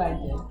 Guess what I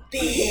did,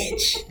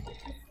 bitch.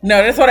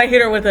 No, that's what I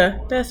hit her with,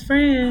 a best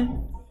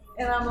friend.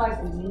 And I'm like,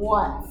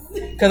 what?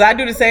 Because I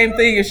do the same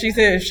thing. If she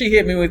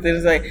hit me with it,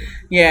 it's like,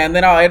 yeah. And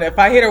then if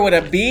I hit her with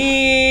a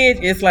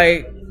bitch, it's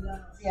like,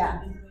 yeah.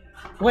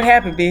 What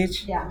happened,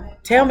 bitch? Yeah.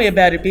 Tell me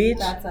about it, bitch.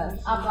 That's us.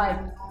 I'm like,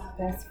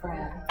 best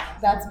friend.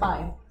 That's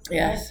mine.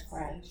 Yes. Best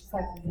friend. She's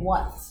like,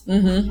 what?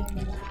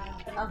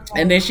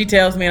 And then she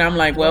tells me, and I'm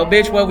like, well,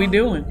 bitch, what we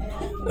doing?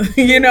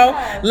 You know,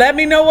 let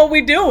me know what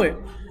we doing.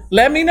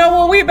 Let me know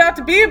what we about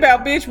to be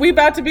about, bitch. We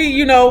about to be,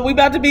 you know, we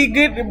about to be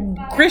good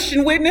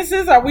Christian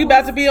witnesses, or we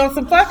about to be on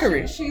some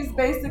fuckery? She's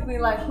basically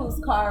like, whose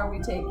car are we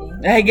taking?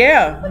 Hey,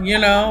 yeah, you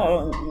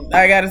know,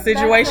 I got a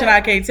situation. I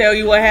can't tell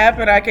you what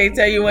happened. I can't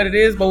tell you what it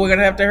is, but we're going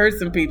to have to hurt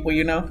some people,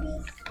 you know.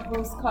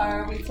 Whose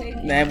car are we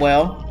taking?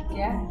 Well,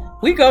 Yeah.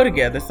 we go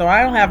together, so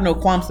I don't have no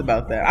qualms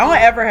about that. I don't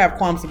ever have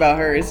qualms about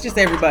her. It's just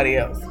everybody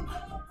else.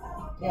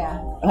 Yeah.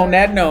 On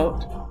that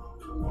note,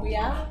 we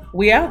out?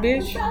 We out,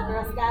 bitch. Peace out,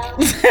 Girl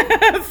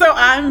Scouts. So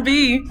I'm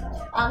B.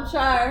 I'm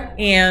Char.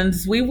 And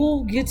we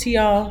will get to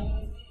y'all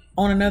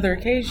on another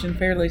occasion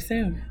fairly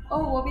soon.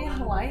 Oh, we'll be in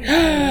Hawaii.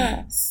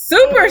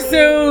 Super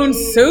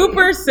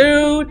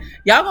soon.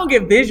 Y'all gonna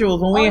get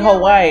visuals when we in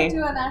Hawaii.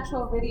 We're gonna do an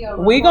actual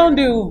video. We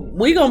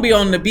gonna be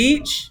on the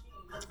beach.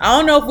 I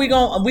don't know if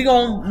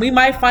we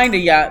might find a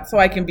yacht so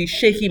I can be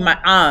shaking my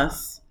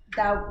ass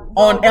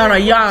on a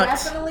yacht.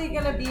 Definitely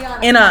gonna be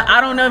on I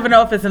don't even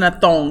know if it's in a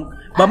thong,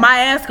 but my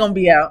ass gonna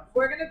be out.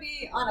 We're gonna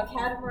be on a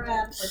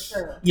catamaran for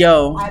sure.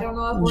 Yo, I don't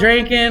know if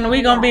drinking.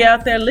 We gonna be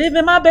out there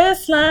living my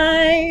best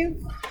life.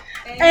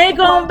 Ain't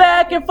going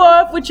back and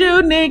forth with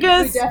you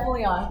niggas. We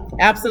definitely are.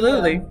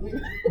 Absolutely.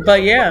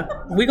 But yeah,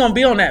 we gonna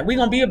be on that. We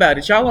gonna be about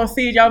it. Y'all gonna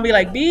see it. Y'all gonna be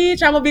like,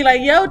 bitch. I'm gonna be like,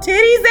 yo,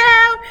 titties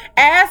out,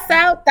 ass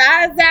out,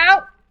 thighs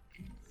out,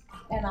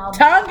 and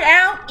tongue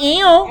out,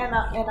 ew.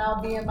 And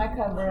I'll be in my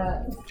cover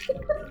up.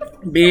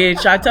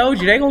 Bitch, I told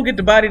you they gonna get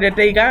the body that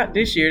they got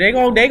this year. They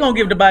gonna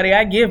give the body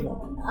I give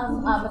them.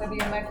 I'm gonna be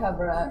in my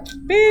cover up.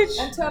 Bitch.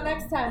 Until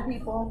next time,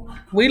 people.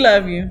 We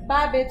love you.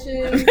 Bye,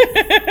 bitches.